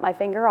were to cut my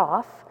finger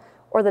off,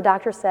 or the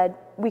doctor said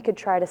we could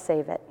try to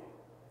save it.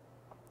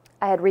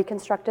 I had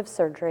reconstructive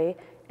surgery,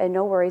 and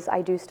no worries,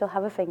 I do still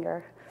have a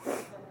finger.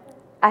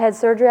 I had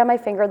surgery on my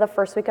finger the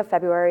first week of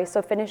February,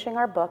 so finishing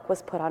our book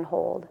was put on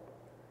hold.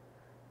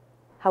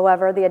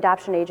 However, the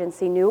adoption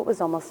agency knew it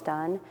was almost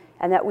done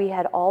and that we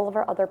had all of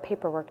our other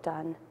paperwork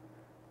done.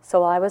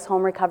 So while I was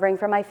home recovering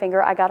from my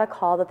finger, I got a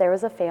call that there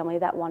was a family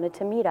that wanted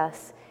to meet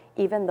us,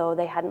 even though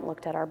they hadn't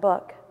looked at our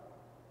book.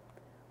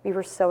 We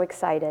were so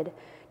excited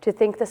to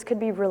think this could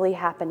be really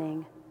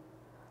happening.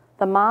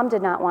 The mom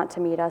did not want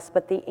to meet us,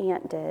 but the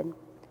aunt did.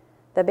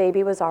 The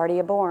baby was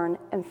already born.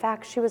 In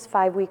fact, she was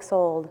 5 weeks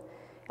old,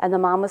 and the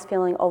mom was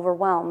feeling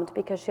overwhelmed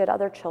because she had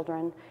other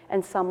children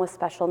and some with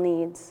special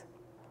needs.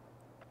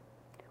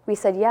 We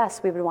said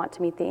yes, we would want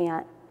to meet the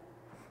aunt.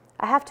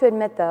 I have to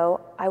admit, though,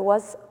 I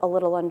was a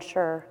little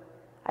unsure.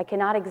 I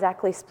cannot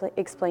exactly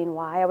explain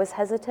why I was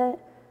hesitant,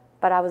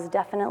 but I was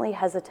definitely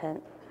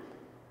hesitant.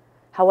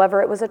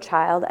 However, it was a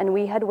child, and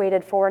we had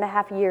waited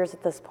 4.5 years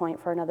at this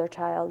point for another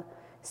child.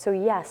 So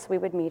yes, we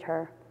would meet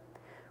her.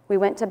 We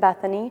went to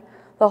Bethany.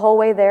 The whole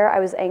way there, I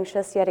was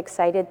anxious yet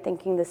excited,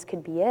 thinking this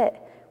could be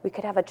it. We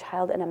could have a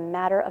child in a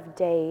matter of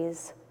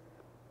days.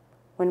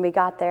 When we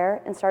got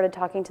there and started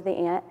talking to the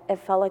aunt, it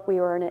felt like we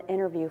were in an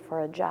interview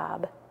for a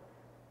job.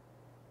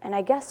 And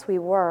I guess we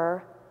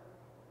were,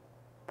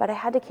 But I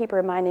had to keep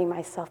reminding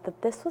myself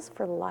that this was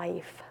for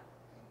life.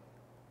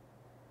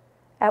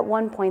 At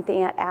one point, the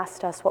aunt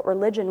asked us what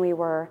religion we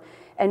were,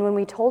 and when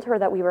we told her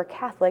that we were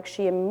Catholic,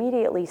 she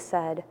immediately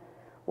said,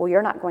 "Well,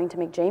 you're not going to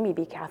make Jamie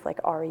be Catholic,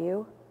 are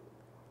you?"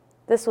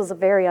 This was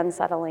very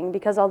unsettling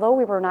because although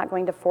we were not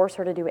going to force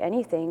her to do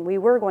anything, we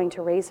were going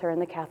to raise her in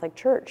the Catholic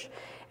Church.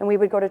 And we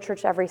would go to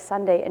church every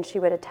Sunday and she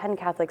would attend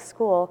Catholic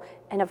school.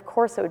 And of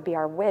course, it would be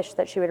our wish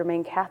that she would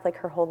remain Catholic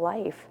her whole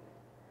life.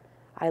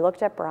 I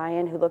looked at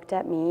Brian, who looked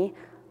at me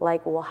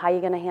like, well, how are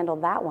you going to handle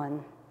that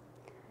one?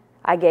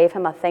 I gave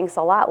him a thanks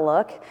a lot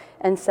look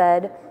and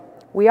said,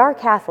 we are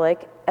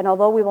Catholic, and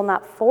although we will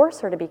not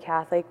force her to be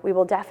Catholic, we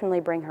will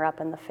definitely bring her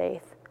up in the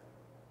faith.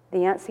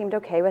 The aunt seemed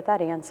okay with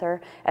that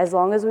answer, as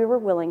long as we were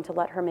willing to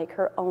let her make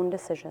her own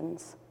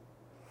decisions.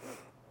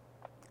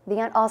 The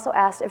aunt also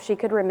asked if she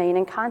could remain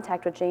in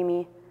contact with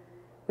Jamie.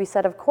 We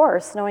said, of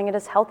course, knowing it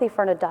is healthy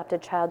for an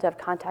adopted child to have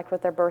contact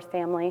with their birth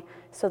family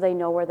so they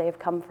know where they've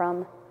come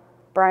from.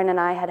 Brian and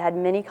I had had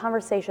many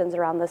conversations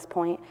around this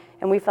point,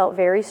 and we felt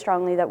very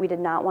strongly that we did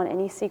not want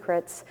any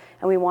secrets,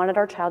 and we wanted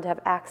our child to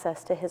have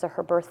access to his or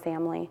her birth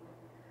family.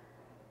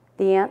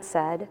 The aunt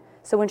said,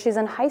 so when she's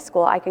in high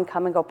school, I can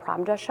come and go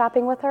prom dress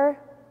shopping with her?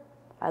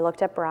 I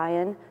looked at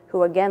Brian,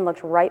 who again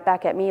looked right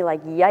back at me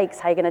like, yikes,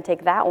 how are you gonna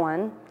take that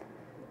one?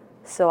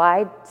 So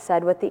I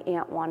said what the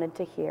aunt wanted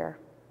to hear.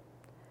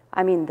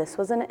 I mean, this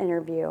was an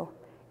interview,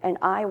 and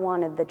I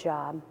wanted the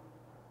job.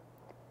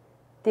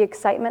 The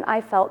excitement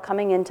I felt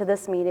coming into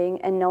this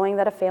meeting and knowing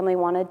that a family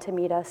wanted to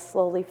meet us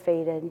slowly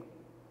faded.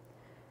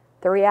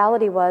 The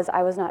reality was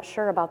I was not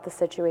sure about the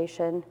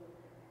situation.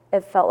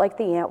 It felt like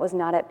the aunt was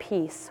not at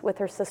peace with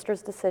her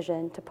sister's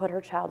decision to put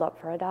her child up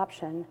for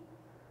adoption.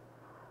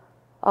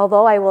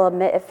 Although I will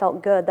admit it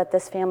felt good that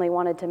this family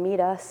wanted to meet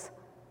us,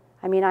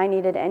 I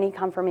needed any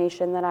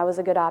confirmation that I was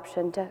a good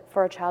option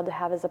for a child to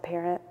have as a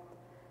parent.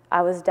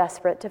 I was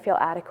desperate to feel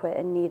adequate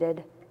and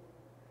needed.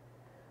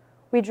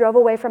 We drove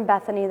away from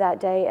Bethany that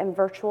day in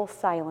virtual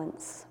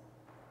silence.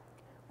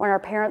 When our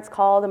parents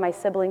called and my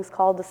siblings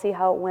called to see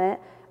how it went,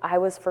 I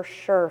was for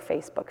sure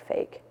Facebook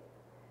fake.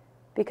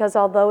 Because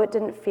although it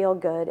didn't feel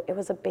good, it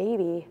was a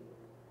baby.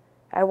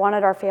 I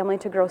wanted our family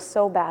to grow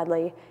so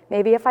badly.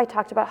 Maybe if I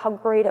talked about how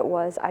great it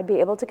was, I'd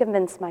be able to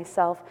convince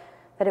myself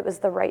that it was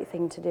the right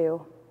thing to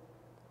do.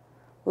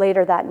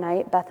 Later that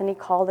night, Bethany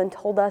called and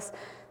told us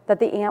that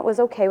the aunt was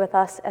okay with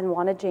us and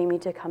wanted Jamie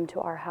to come to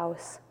our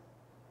house.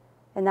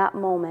 In that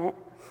moment,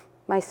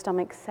 my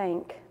stomach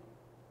sank.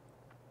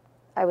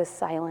 I was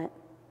silent.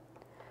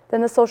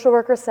 Then the social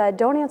worker said,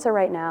 don't answer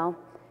right now.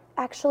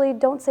 Actually,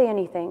 don't say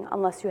anything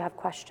unless you have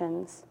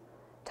questions.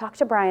 Talk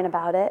to Brian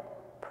about it,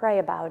 pray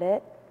about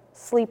it,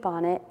 sleep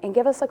on it, and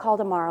give us a call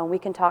tomorrow and we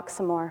can talk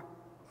some more.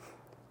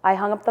 I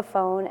hung up the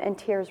phone and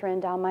tears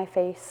ran down my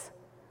face.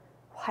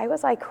 Why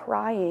was I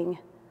crying?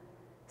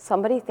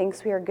 Somebody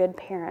thinks we are good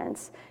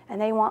parents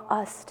and they want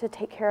us to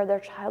take care of their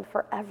child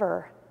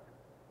forever.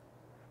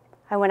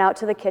 I went out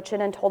to the kitchen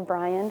and told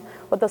Brian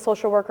what the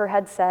social worker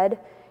had said.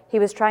 He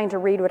was trying to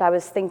read what I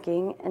was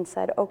thinking and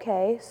said,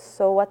 okay,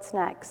 so what's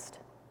next?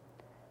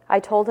 I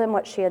told him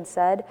what she had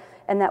said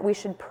and that we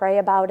should pray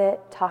about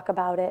it, talk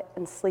about it,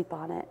 and sleep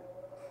on it.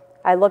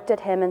 I looked at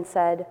him and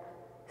said,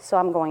 so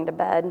I'm going to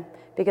bed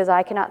because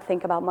I cannot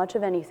think about much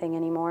of anything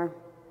anymore.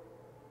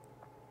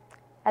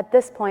 At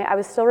this point, I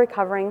was still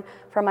recovering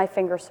from my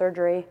finger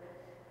surgery,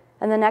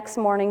 and the next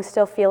morning,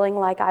 still feeling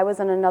like I was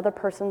in another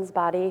person's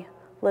body,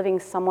 living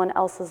someone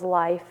else's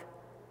life,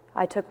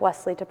 I took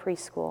Wesley to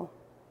preschool.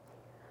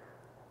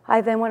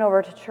 I then went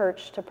over to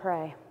church to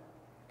pray.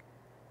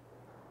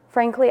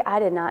 Frankly, I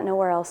did not know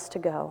where else to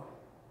go.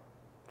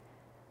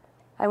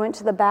 I went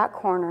to the back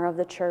corner of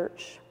the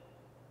church.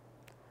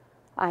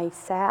 I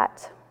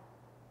sat,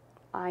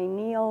 I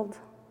kneeled,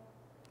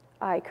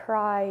 I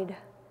cried,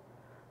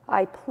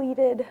 I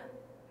pleaded.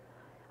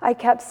 I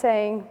kept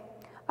saying,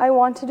 I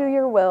want to do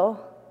your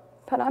will,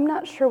 but I'm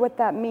not sure what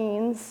that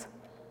means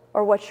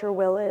or what your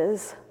will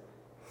is.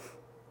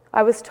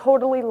 I was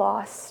totally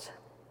lost.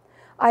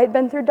 I had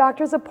been through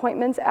doctor's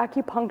appointments,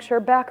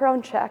 acupuncture,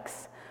 background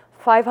checks,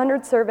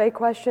 500 survey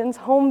questions,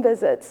 home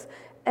visits,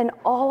 and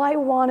all I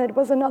wanted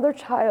was another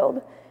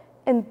child,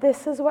 and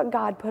this is what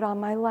God put on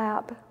my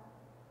lap.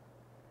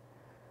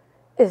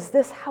 Is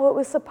this how it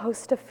was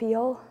supposed to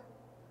feel?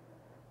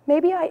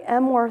 Maybe I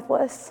am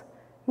worthless.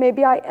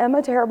 Maybe I am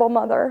a terrible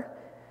mother.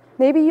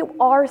 Maybe you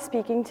are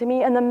speaking to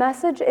me, and the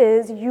message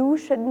is you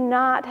should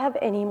not have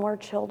any more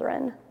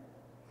children.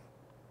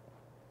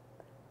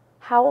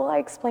 How will I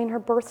explain her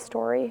birth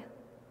story?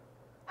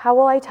 How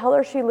will I tell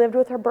her she lived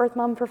with her birth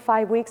mom for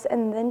 5 weeks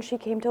and then she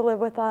came to live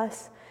with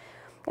us?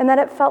 And that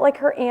it felt like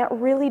her aunt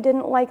really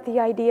didn't like the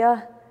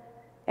idea.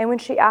 And when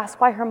she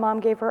asked why her mom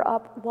gave her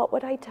up, what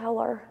would I tell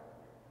her?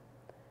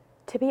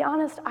 To be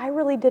honest, I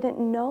really didn't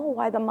know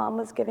why the mom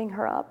was giving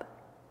her up.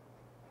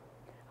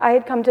 I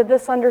had come to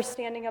this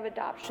understanding of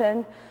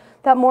adoption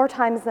that more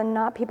times than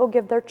not, people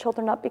give their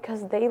children up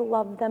because they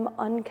love them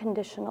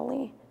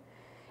unconditionally.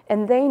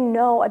 And they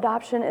know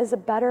adoption is a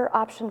better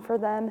option for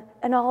them.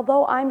 And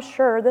although I'm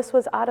sure this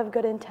was out of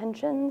good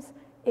intentions,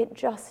 it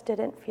just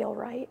didn't feel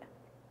right.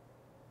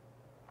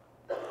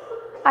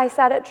 I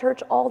sat at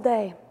church all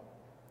day,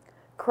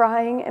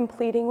 crying and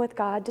pleading with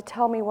God to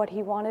tell me what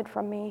he wanted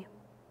from me.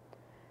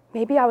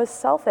 Maybe I was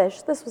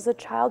selfish. This was a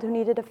child who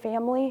needed a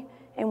family,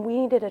 and we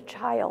needed a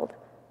child.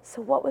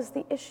 So what was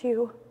the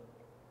issue?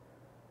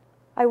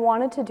 I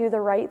wanted to do the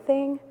right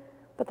thing,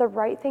 but the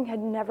right thing had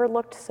never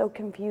looked so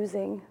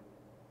confusing.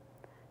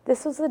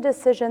 This was a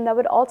decision that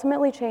would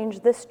ultimately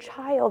change this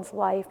child's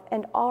life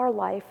and our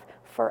life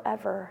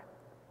forever.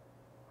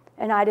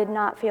 And I did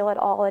not feel at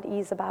all at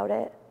ease about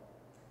it.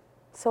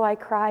 So I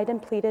cried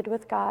and pleaded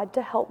with God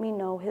to help me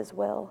know his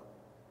will.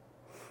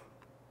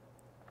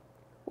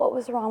 What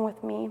was wrong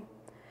with me?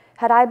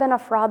 Had I been a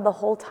fraud the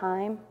whole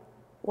time?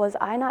 Was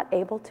I not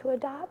able to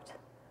adopt?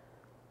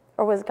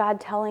 Or was God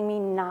telling me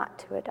not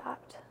to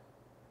adopt?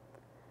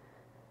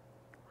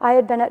 I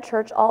had been at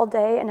church all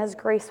day, and as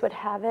grace would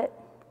have it,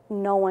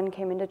 no one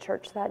came into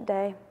church that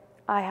day.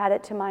 I had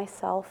it to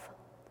myself.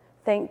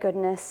 Thank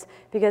goodness,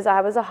 because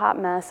I was a hot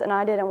mess, and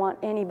I didn't want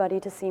anybody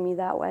to see me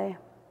that way.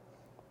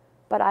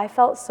 But I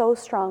felt so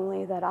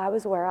strongly that I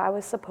was where I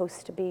was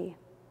supposed to be.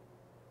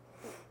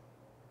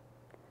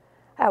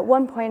 At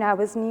one point, I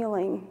was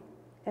kneeling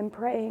and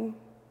praying,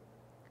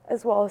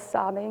 as well as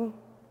sobbing,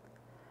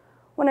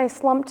 when I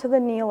slumped to the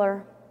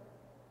kneeler.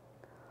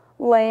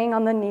 Laying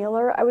on the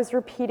kneeler, I was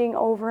repeating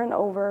over and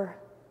over,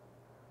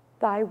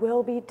 "Thy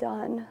will be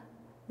done,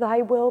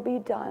 thy will be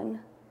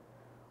done.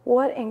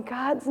 What in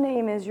God's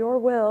name is your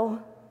will?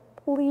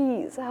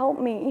 Please help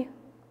me."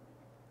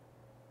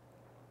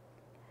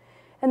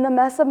 In the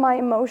mess of my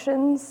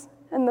emotions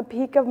and the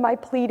peak of my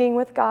pleading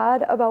with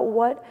God about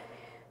what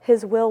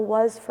his will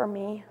was for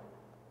me,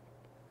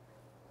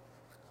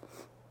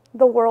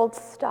 the world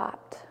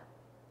stopped.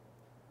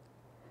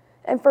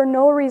 And for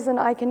no reason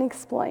I can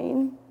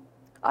explain,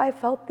 I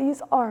felt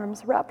these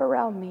arms wrap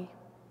around me.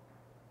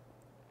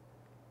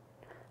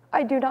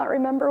 I do not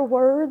remember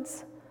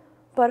words,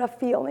 but a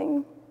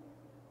feeling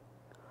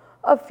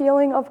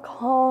of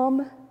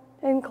calm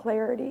and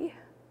clarity.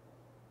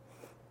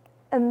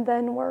 And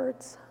then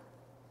words.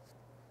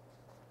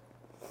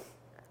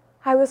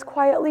 I was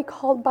quietly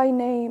called by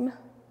name.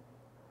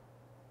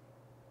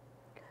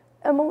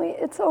 "Emily,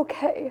 it's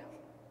okay.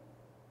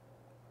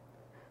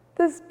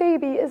 This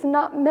baby is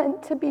not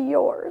meant to be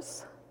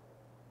yours.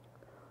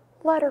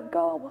 Let her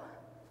go."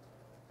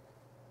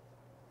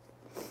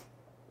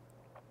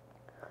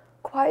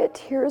 Quiet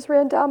tears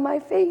ran down my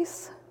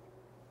face.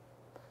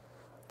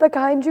 The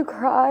kind you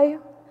cry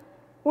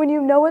when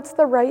you know it's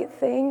the right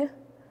thing,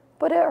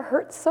 but it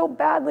hurts so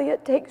badly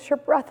it takes your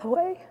breath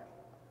away.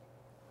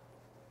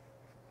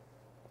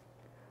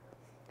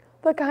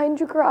 The kind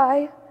you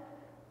cry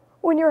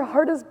when your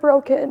heart is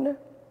broken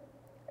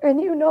and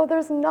you know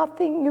there's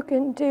nothing you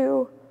can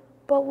do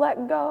but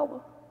let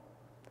go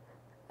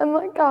and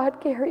let God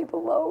carry the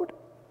load.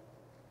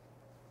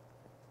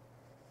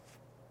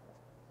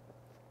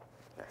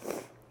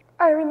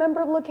 I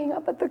remember looking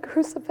up at the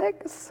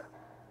crucifix,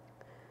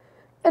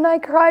 and I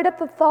cried at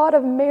the thought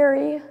of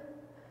Mary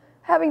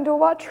having to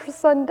watch her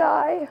son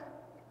die,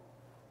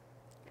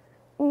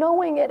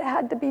 knowing it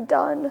had to be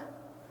done,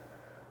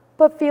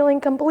 but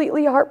feeling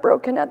completely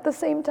heartbroken at the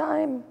same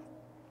time.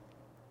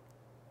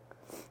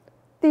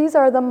 These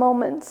are the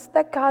moments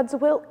that God's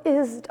will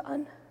is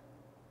done.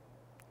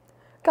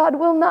 God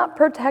will not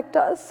protect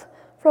us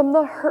from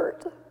the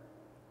hurt,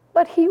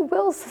 but he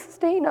will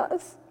sustain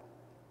us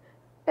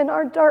in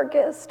our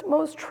darkest,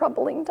 most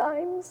troubling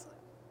times.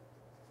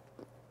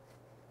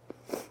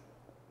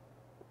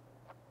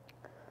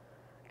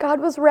 God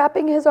was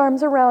wrapping his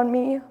arms around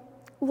me,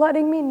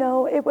 letting me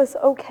know it was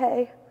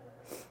okay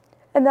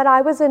and that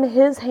I was in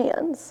his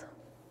hands,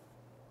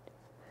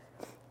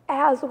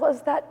 as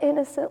was that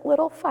innocent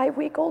little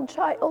 5-week-old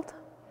child.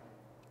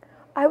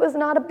 I was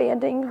not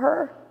abandoning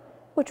her,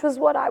 which was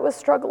what I was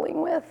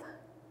struggling with.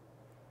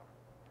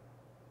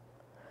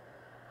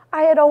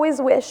 I had always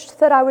wished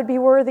that I would be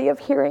worthy of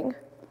hearing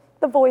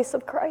the voice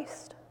of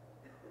Christ.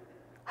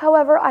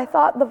 However, I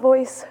thought the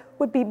voice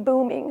would be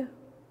booming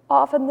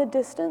off in the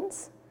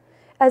distance,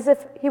 as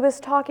if he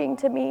was talking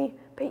to me,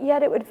 but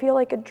yet it would feel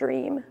like a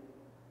dream.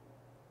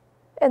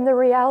 And the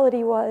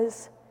reality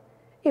was,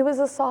 it was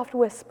a soft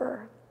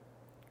whisper,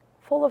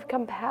 full of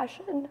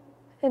compassion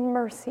and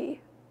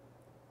mercy.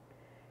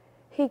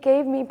 He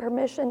gave me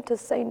permission to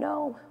say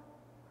no,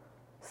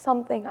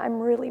 something I'm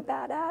really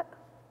bad at.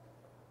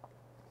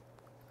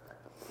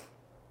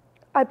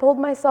 I pulled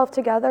myself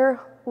together,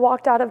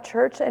 walked out of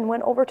church, and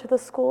went over to the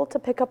school to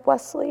pick up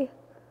Wesley,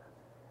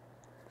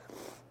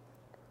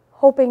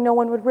 hoping no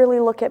one would really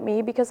look at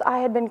me because I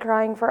had been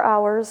crying for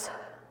hours.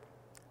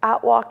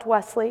 Out walked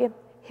Wesley,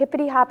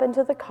 hippity-hop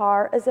into the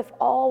car as if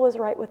all was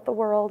right with the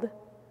world.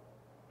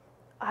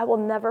 I will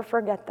never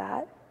forget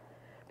that,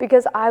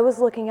 because I was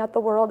looking at the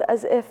world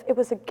as if it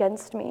was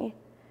against me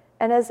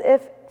and as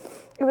if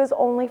it was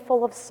only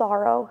full of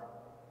sorrow.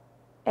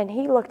 And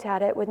he looked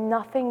at it with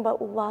nothing but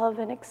love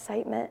and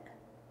excitement.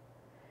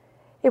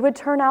 It would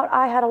turn out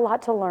I had a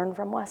lot to learn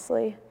from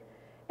Wesley,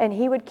 and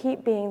he would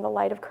keep being the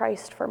light of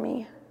Christ for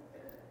me.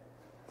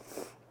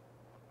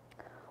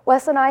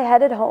 Wes and I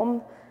headed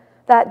home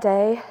that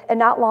day, and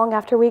not long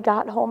after we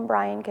got home,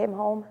 Brian came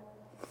home.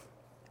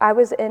 I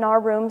was in our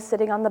room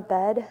sitting on the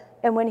bed,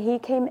 and when he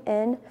came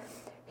in,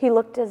 he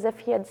looked as if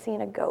he had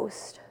seen a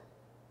ghost.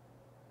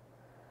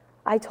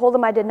 I told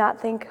him I did not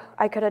think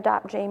I could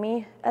adopt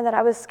Jamie, and that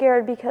I was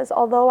scared because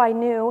although I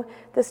knew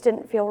this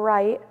didn't feel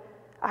right,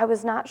 I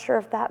was not sure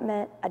if that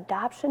meant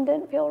adoption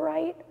didn't feel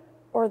right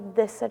or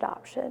this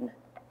adoption.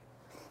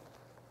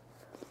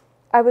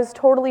 I was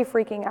totally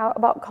freaking out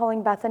about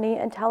calling Bethany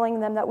and telling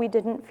them that we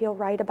didn't feel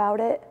right about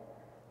it.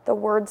 The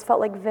words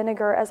felt like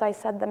vinegar as I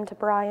said them to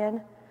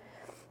Brian.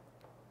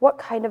 What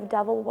kind of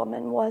devil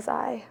woman was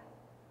I?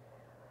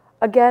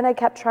 Again, I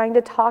kept trying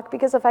to talk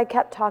because if I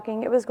kept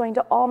talking, it was going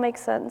to all make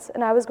sense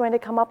and I was going to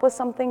come up with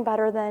something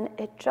better than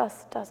it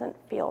just doesn't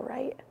feel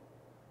right.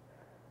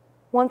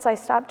 Once I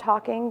stopped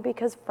talking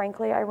because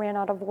frankly I ran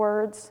out of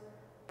words,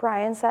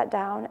 Brian sat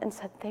down and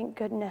said, "Thank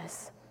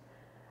goodness.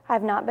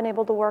 I've not been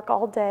able to work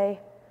all day.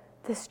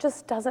 This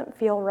just doesn't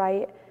feel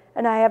right,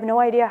 and I have no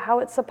idea how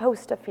it's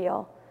supposed to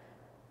feel,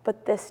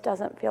 but this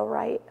doesn't feel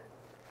right."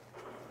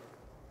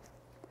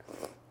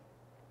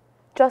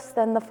 Just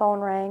then the phone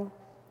rang.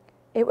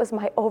 It was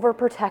my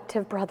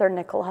overprotective brother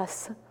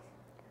Nicholas,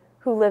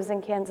 who lives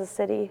in Kansas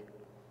City.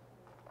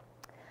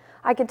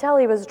 I could tell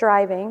he was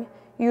driving.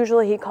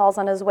 Usually he calls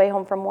on his way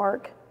home from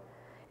work.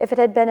 If it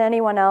had been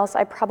anyone else,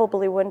 I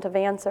probably wouldn't have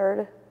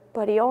answered,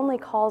 but he only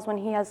calls when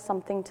he has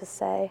something to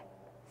say.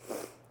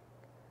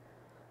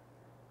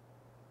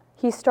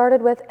 He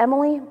started with,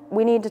 "Emily,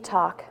 we need to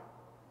talk."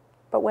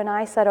 But when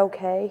I said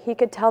okay, he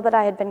could tell that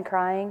I had been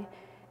crying,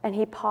 and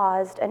he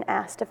paused and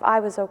asked if I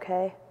was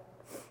okay.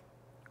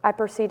 I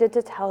proceeded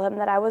to tell him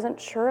that I wasn't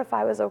sure if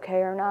I was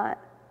okay or not,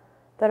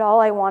 that all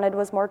I wanted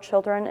was more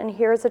children, and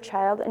here is a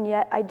child, and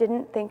yet I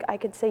didn't think I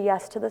could say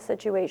yes to the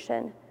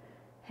situation.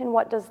 And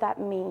what does that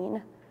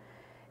mean?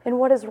 And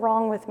what is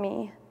wrong with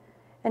me?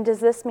 And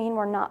does this mean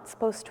we're not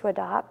supposed to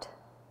adopt?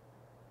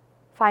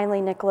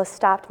 Finally, Nicholas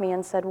stopped me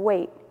and said,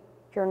 "Wait,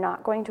 you're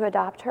not going to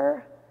adopt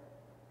her?"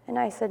 And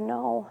I said,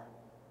 "No."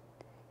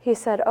 He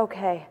said,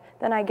 "Okay,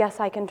 then I guess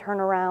I can turn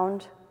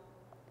around."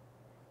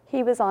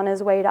 He was on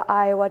his way to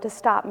Iowa to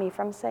stop me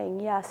from saying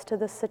yes to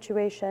this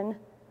situation.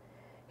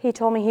 He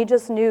told me he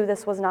just knew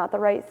this was not the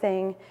right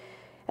thing.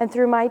 And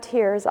through my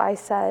tears, I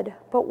said,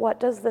 "But what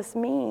does this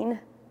mean?"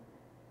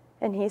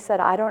 And he said,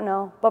 "I don't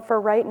know, but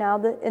for right now,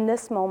 in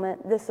this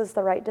moment, this is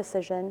the right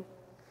decision."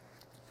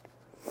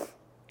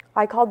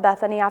 I called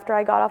Bethany after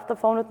I got off the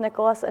phone with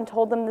Nicholas and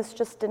told them this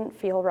just didn't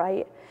feel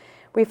right.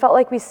 We felt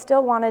like we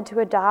still wanted to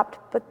adopt,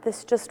 but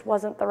this just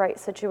wasn't the right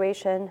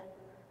situation.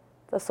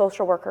 The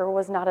social worker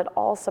was not at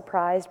all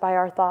surprised by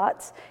our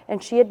thoughts,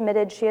 and she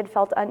admitted she had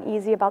felt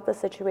uneasy about the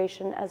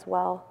situation as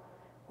well,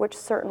 which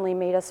certainly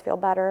made us feel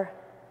better.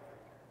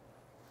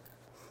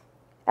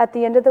 At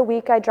the end of the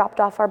week, I dropped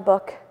off our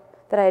book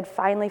that I had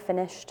finally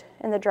finished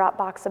in the drop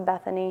box of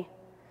Bethany,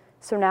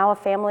 so now a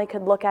family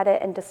could look at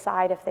it and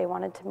decide if they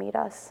wanted to meet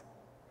us.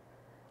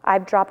 I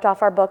dropped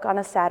off our book on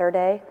a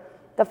Saturday.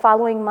 The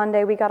following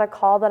Monday, we got a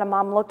call that a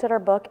mom looked at our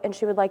book and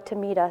she would like to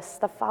meet us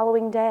the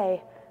following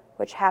day,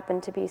 which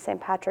happened to be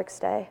St. Patrick's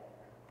Day.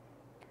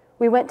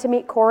 We went to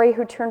meet Corey,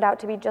 who turned out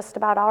to be just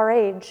about our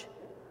age.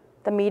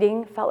 The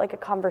meeting felt like a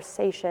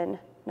conversation,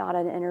 not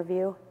an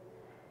interview.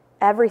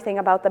 Everything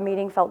about the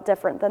meeting felt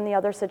different than the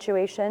other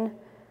situation.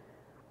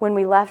 When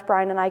we left,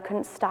 Brian and I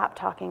couldn't stop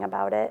talking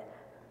about it.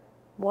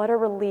 What a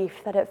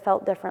relief that it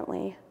felt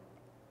differently.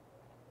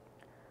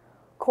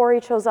 Corey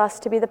chose us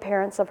to be the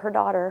parents of her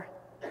daughter.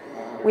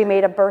 We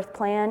made a birth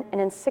plan, and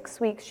in 6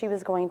 weeks, she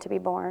was going to be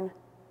born.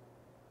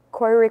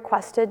 Corey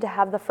requested to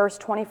have the first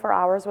 24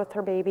 hours with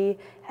her baby,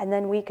 and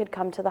then we could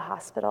come to the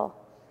hospital.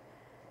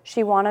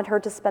 She wanted her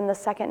to spend the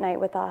second night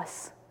with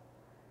us.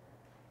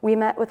 We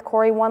met with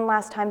Corey one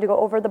last time to go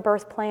over the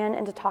birth plan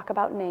and to talk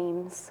about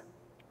names.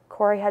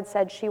 Corey had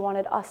said she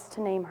wanted us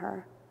to name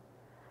her.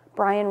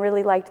 Brian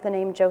really liked the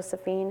name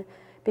Josephine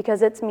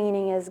because its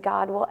meaning is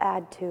God will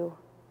add to.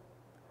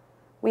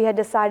 We had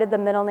decided the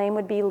middle name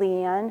would be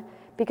Leanne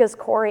because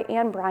Corey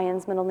and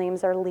Brian's middle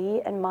names are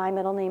Lee and my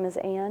middle name is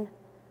Ann.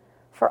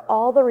 For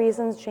all the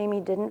reasons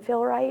Jamie didn't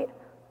feel right,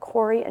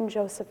 Corey and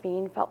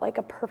Josephine felt like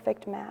a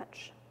perfect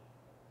match.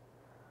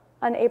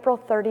 On April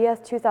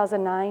 30th,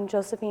 2009,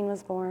 Josephine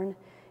was born.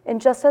 And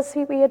just as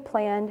we had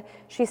planned,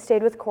 she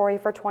stayed with Corey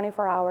for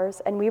 24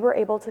 hours, and we were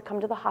able to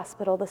come to the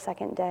hospital the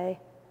second day.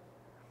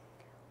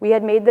 We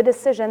had made the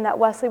decision that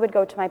Wesley would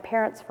go to my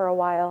parents for a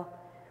while.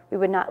 We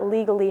would not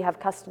legally have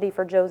custody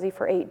for Josie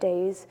for 8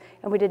 days,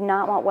 and we did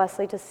not want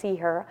Wesley to see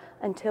her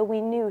until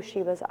we knew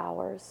she was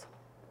ours.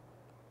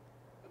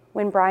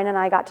 When Brian and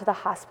I got to the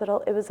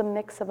hospital, it was a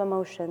mix of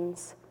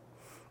emotions.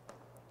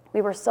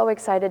 We were so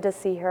excited to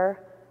see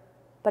her,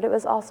 but it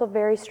was also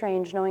very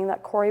strange knowing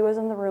that Corey was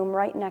in the room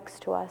right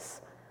next to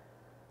us,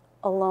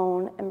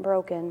 alone and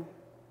broken.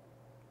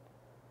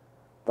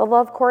 The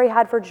love Corey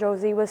had for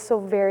Josie was so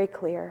very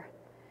clear,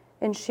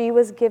 and she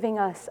was giving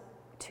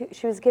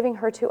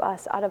her to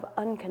us out of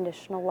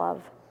unconditional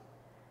love.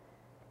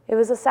 It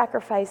was a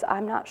sacrifice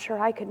I'm not sure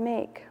I could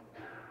make.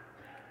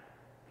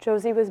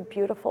 Josie was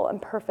beautiful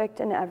and perfect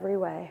in every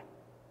way.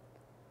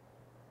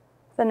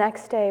 The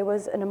next day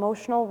was an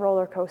emotional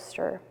roller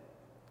coaster.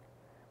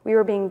 We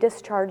were being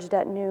discharged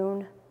at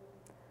noon.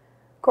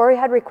 Corey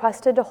had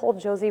requested to hold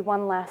Josie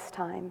one last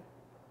time.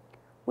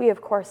 We,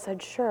 of course,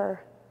 said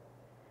sure.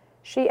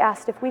 She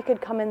asked if we could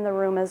come in the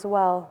room as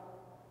well.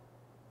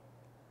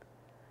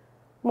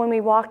 When we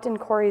walked in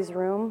Corey's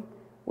room,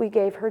 we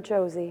gave her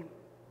Josie.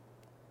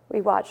 We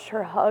watched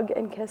her hug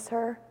and kiss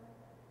her,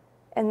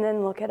 and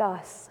then look at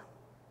us.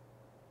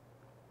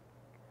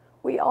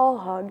 We all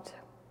hugged,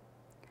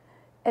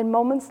 and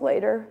moments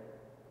later,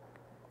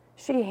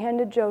 she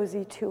handed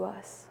Josie to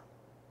us.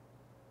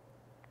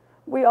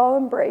 We all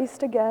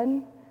embraced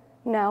again,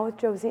 now with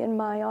Josie in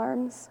my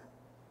arms.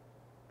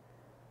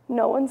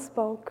 No one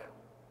spoke,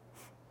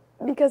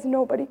 because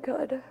nobody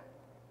could.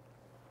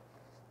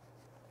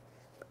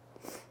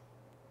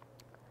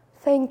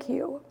 Thank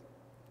you.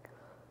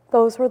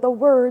 Those were the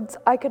words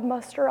I could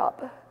muster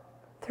up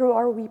through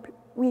our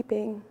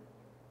weeping.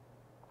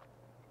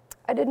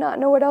 I did not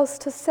know what else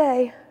to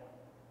say.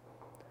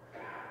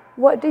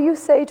 What do you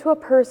say to a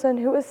person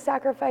who is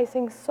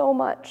sacrificing so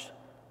much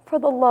for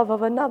the love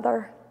of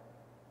another?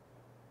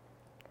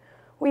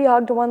 We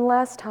hugged one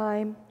last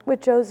time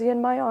with Josie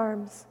in my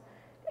arms,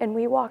 and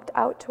we walked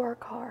out to our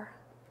car.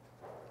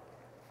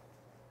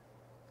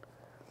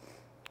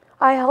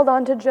 I held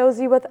on to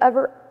Josie with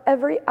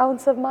every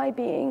ounce of my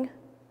being,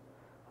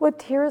 with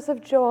tears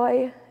of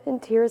joy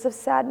and tears of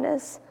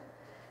sadness.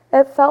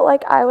 It felt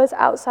like I was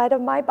outside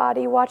of my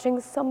body watching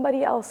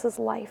somebody else's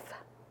life.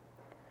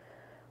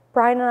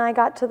 Brian and I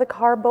got to the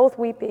car both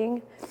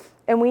weeping,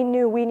 and we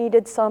knew we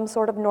needed some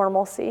sort of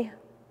normalcy.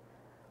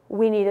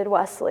 We needed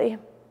Wesley,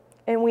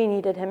 and we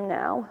needed him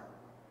now.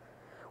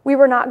 We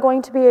were not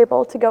going to be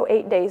able to go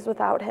 8 days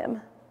without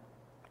him.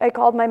 I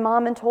called my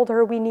mom and told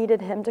her we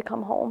needed him to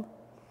come home.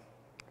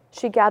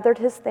 She gathered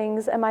his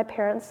things, and my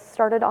parents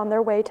started on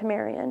their way to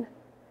Marion.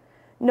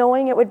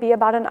 Knowing it would be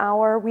about an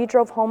hour, we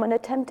drove home and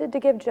attempted to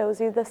give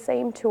Josie the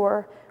same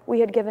tour we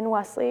had given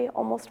Wesley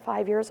almost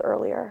 5 years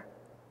earlier.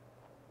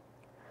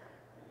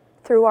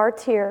 Through our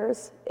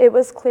tears, it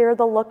was clear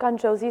the look on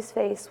Josie's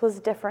face was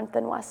different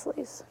than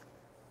Wesley's.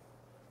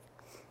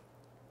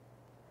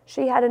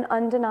 She had an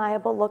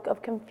undeniable look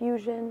of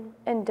confusion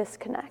and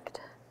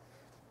disconnect.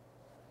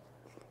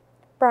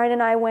 Brian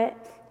and I went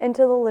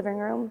into the living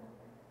room.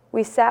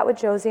 We sat with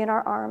Josie in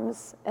our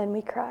arms, and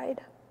we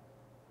cried.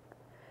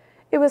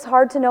 It was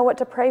hard to know what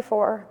to pray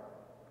for.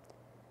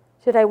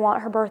 Did I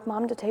want her birth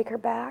mom to take her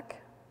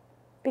back?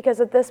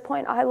 Because at this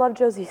point, I loved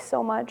Josie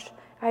so much,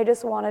 I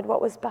just wanted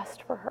what was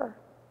best for her.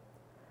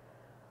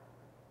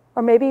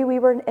 Or maybe we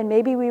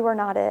were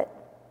not it.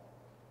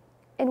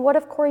 And what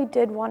if Corey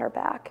did want her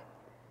back?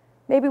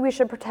 Maybe we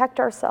should protect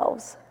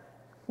ourselves.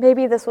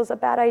 Maybe this was a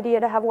bad idea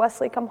to have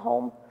Wesley come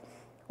home.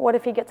 What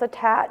if he gets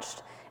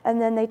attached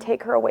and then they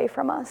take her away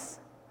from us?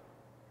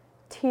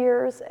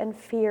 Tears and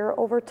fear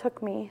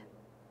overtook me.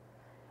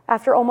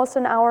 After almost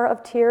an hour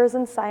of tears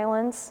and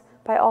silence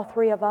by all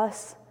three of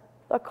us,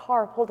 the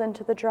car pulled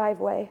into the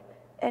driveway,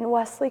 and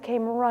Wesley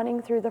came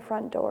running through the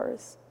front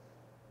doors.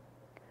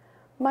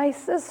 My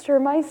sister,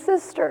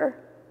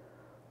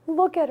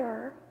 look at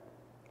her.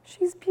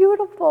 She's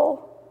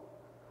beautiful.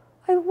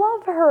 I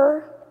love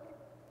her.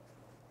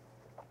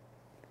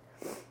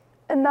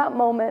 In that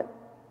moment,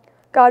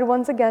 God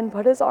once again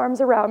put his arms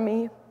around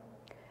me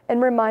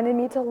and reminded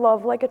me to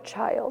love like a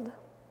child.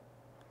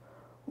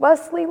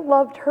 Wesley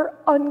loved her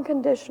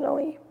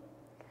unconditionally.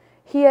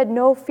 He had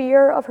no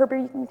fear of her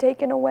being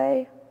taken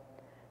away,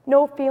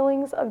 no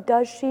feelings of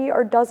does she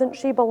or doesn't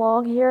she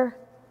belong here.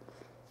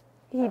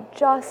 He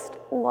just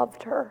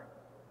loved her.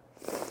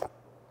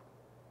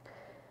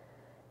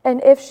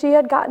 And if she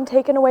had gotten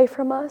taken away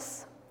from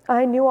us,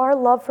 I knew our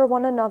love for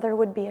one another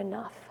would be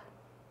enough.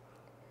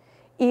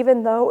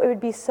 Even though it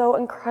would be so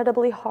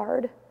incredibly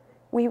hard,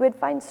 we would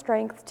find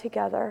strength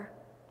together.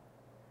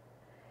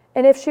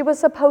 And if she was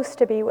supposed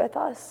to be with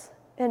us,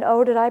 and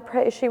oh, did I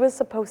pray she was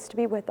supposed to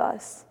be with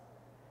us,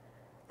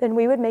 then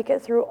we would make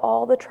it through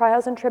all the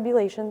trials and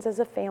tribulations as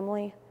a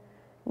family,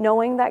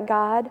 knowing that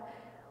God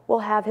will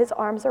have his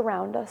arms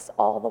around us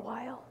all the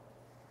while.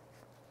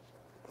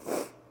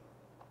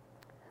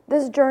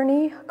 This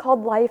journey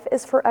called life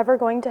is forever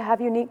going to have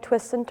unique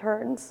twists and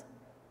turns,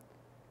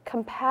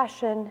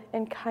 compassion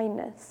and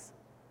kindness.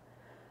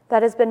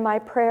 That has been my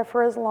prayer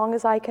for as long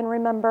as I can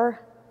remember.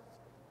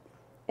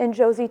 And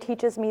Josie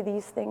teaches me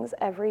these things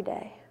every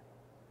day.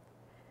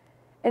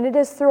 And it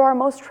is through our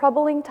most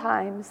troubling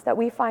times that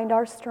we find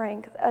our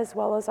strength as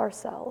well as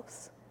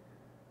ourselves.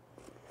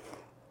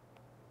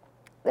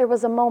 There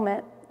was a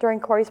moment during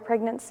Corey's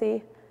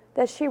pregnancy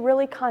that she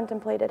really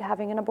contemplated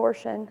having an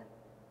abortion,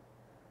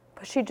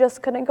 but she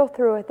just couldn't go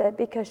through with it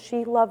because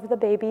she loved the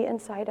baby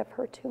inside of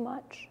her too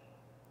much.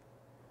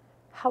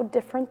 How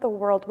different the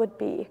world would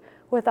be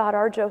without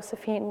our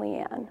Josephine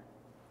Leanne.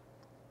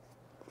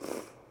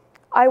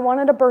 I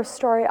wanted a birth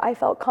story I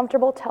felt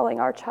comfortable telling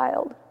our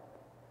child.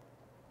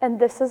 And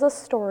this is a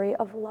story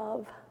of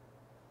love.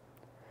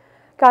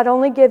 God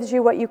only gives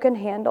you what you can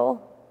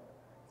handle.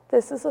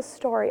 this is a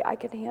story I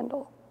can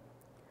handle.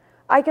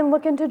 I can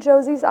look into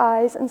Josie's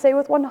eyes and say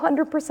with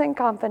 100%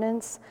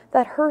 confidence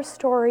that her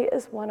story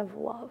is one of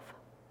love,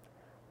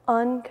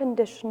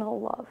 unconditional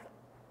love.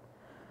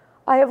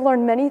 I have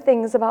learned many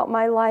things about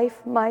my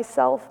life,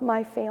 myself,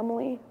 my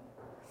family,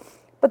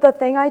 but the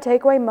thing I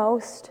take away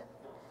most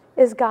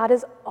is God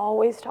is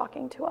always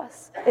talking to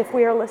us if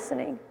we are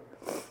listening.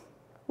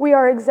 We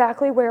are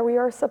exactly where we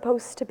are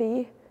supposed to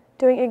be,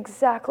 doing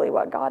exactly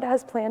what God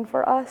has planned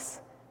for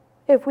us,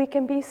 if we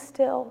can be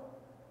still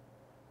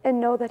and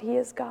know that He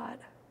is God.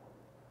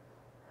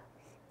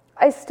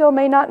 I still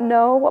may not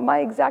know what my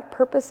exact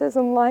purpose is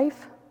in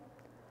life,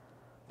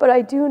 but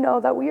I do know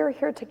that we are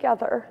here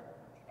together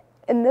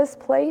in this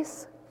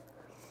place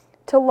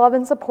to love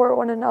and support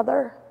one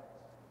another.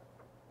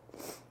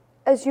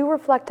 As you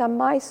reflect on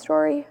my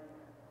story,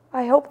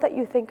 I hope that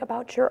you think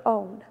about your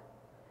own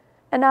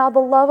and how the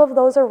love of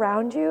those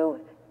around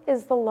you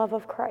is the love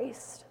of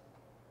Christ.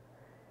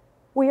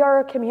 We are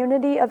a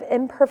community of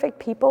imperfect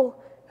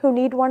people who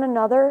need one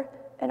another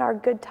in our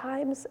good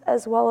times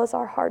as well as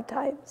our hard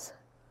times.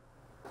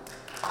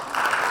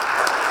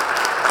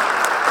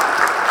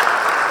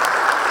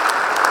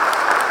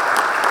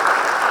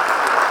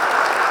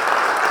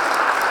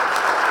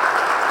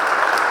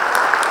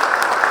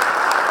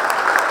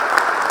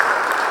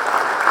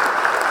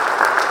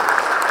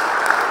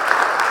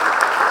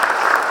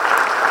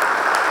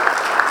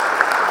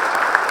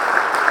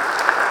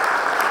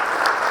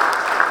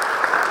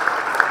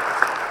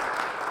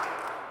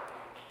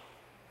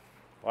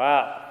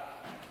 Wow.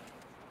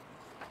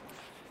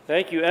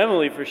 Thank you,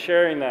 Emily, for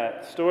sharing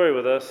that story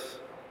with us.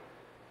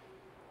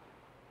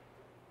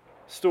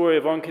 Story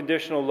of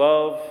unconditional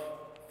love,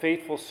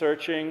 faithful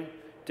searching,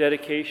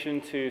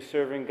 dedication to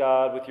serving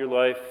God with your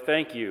life.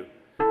 Thank you.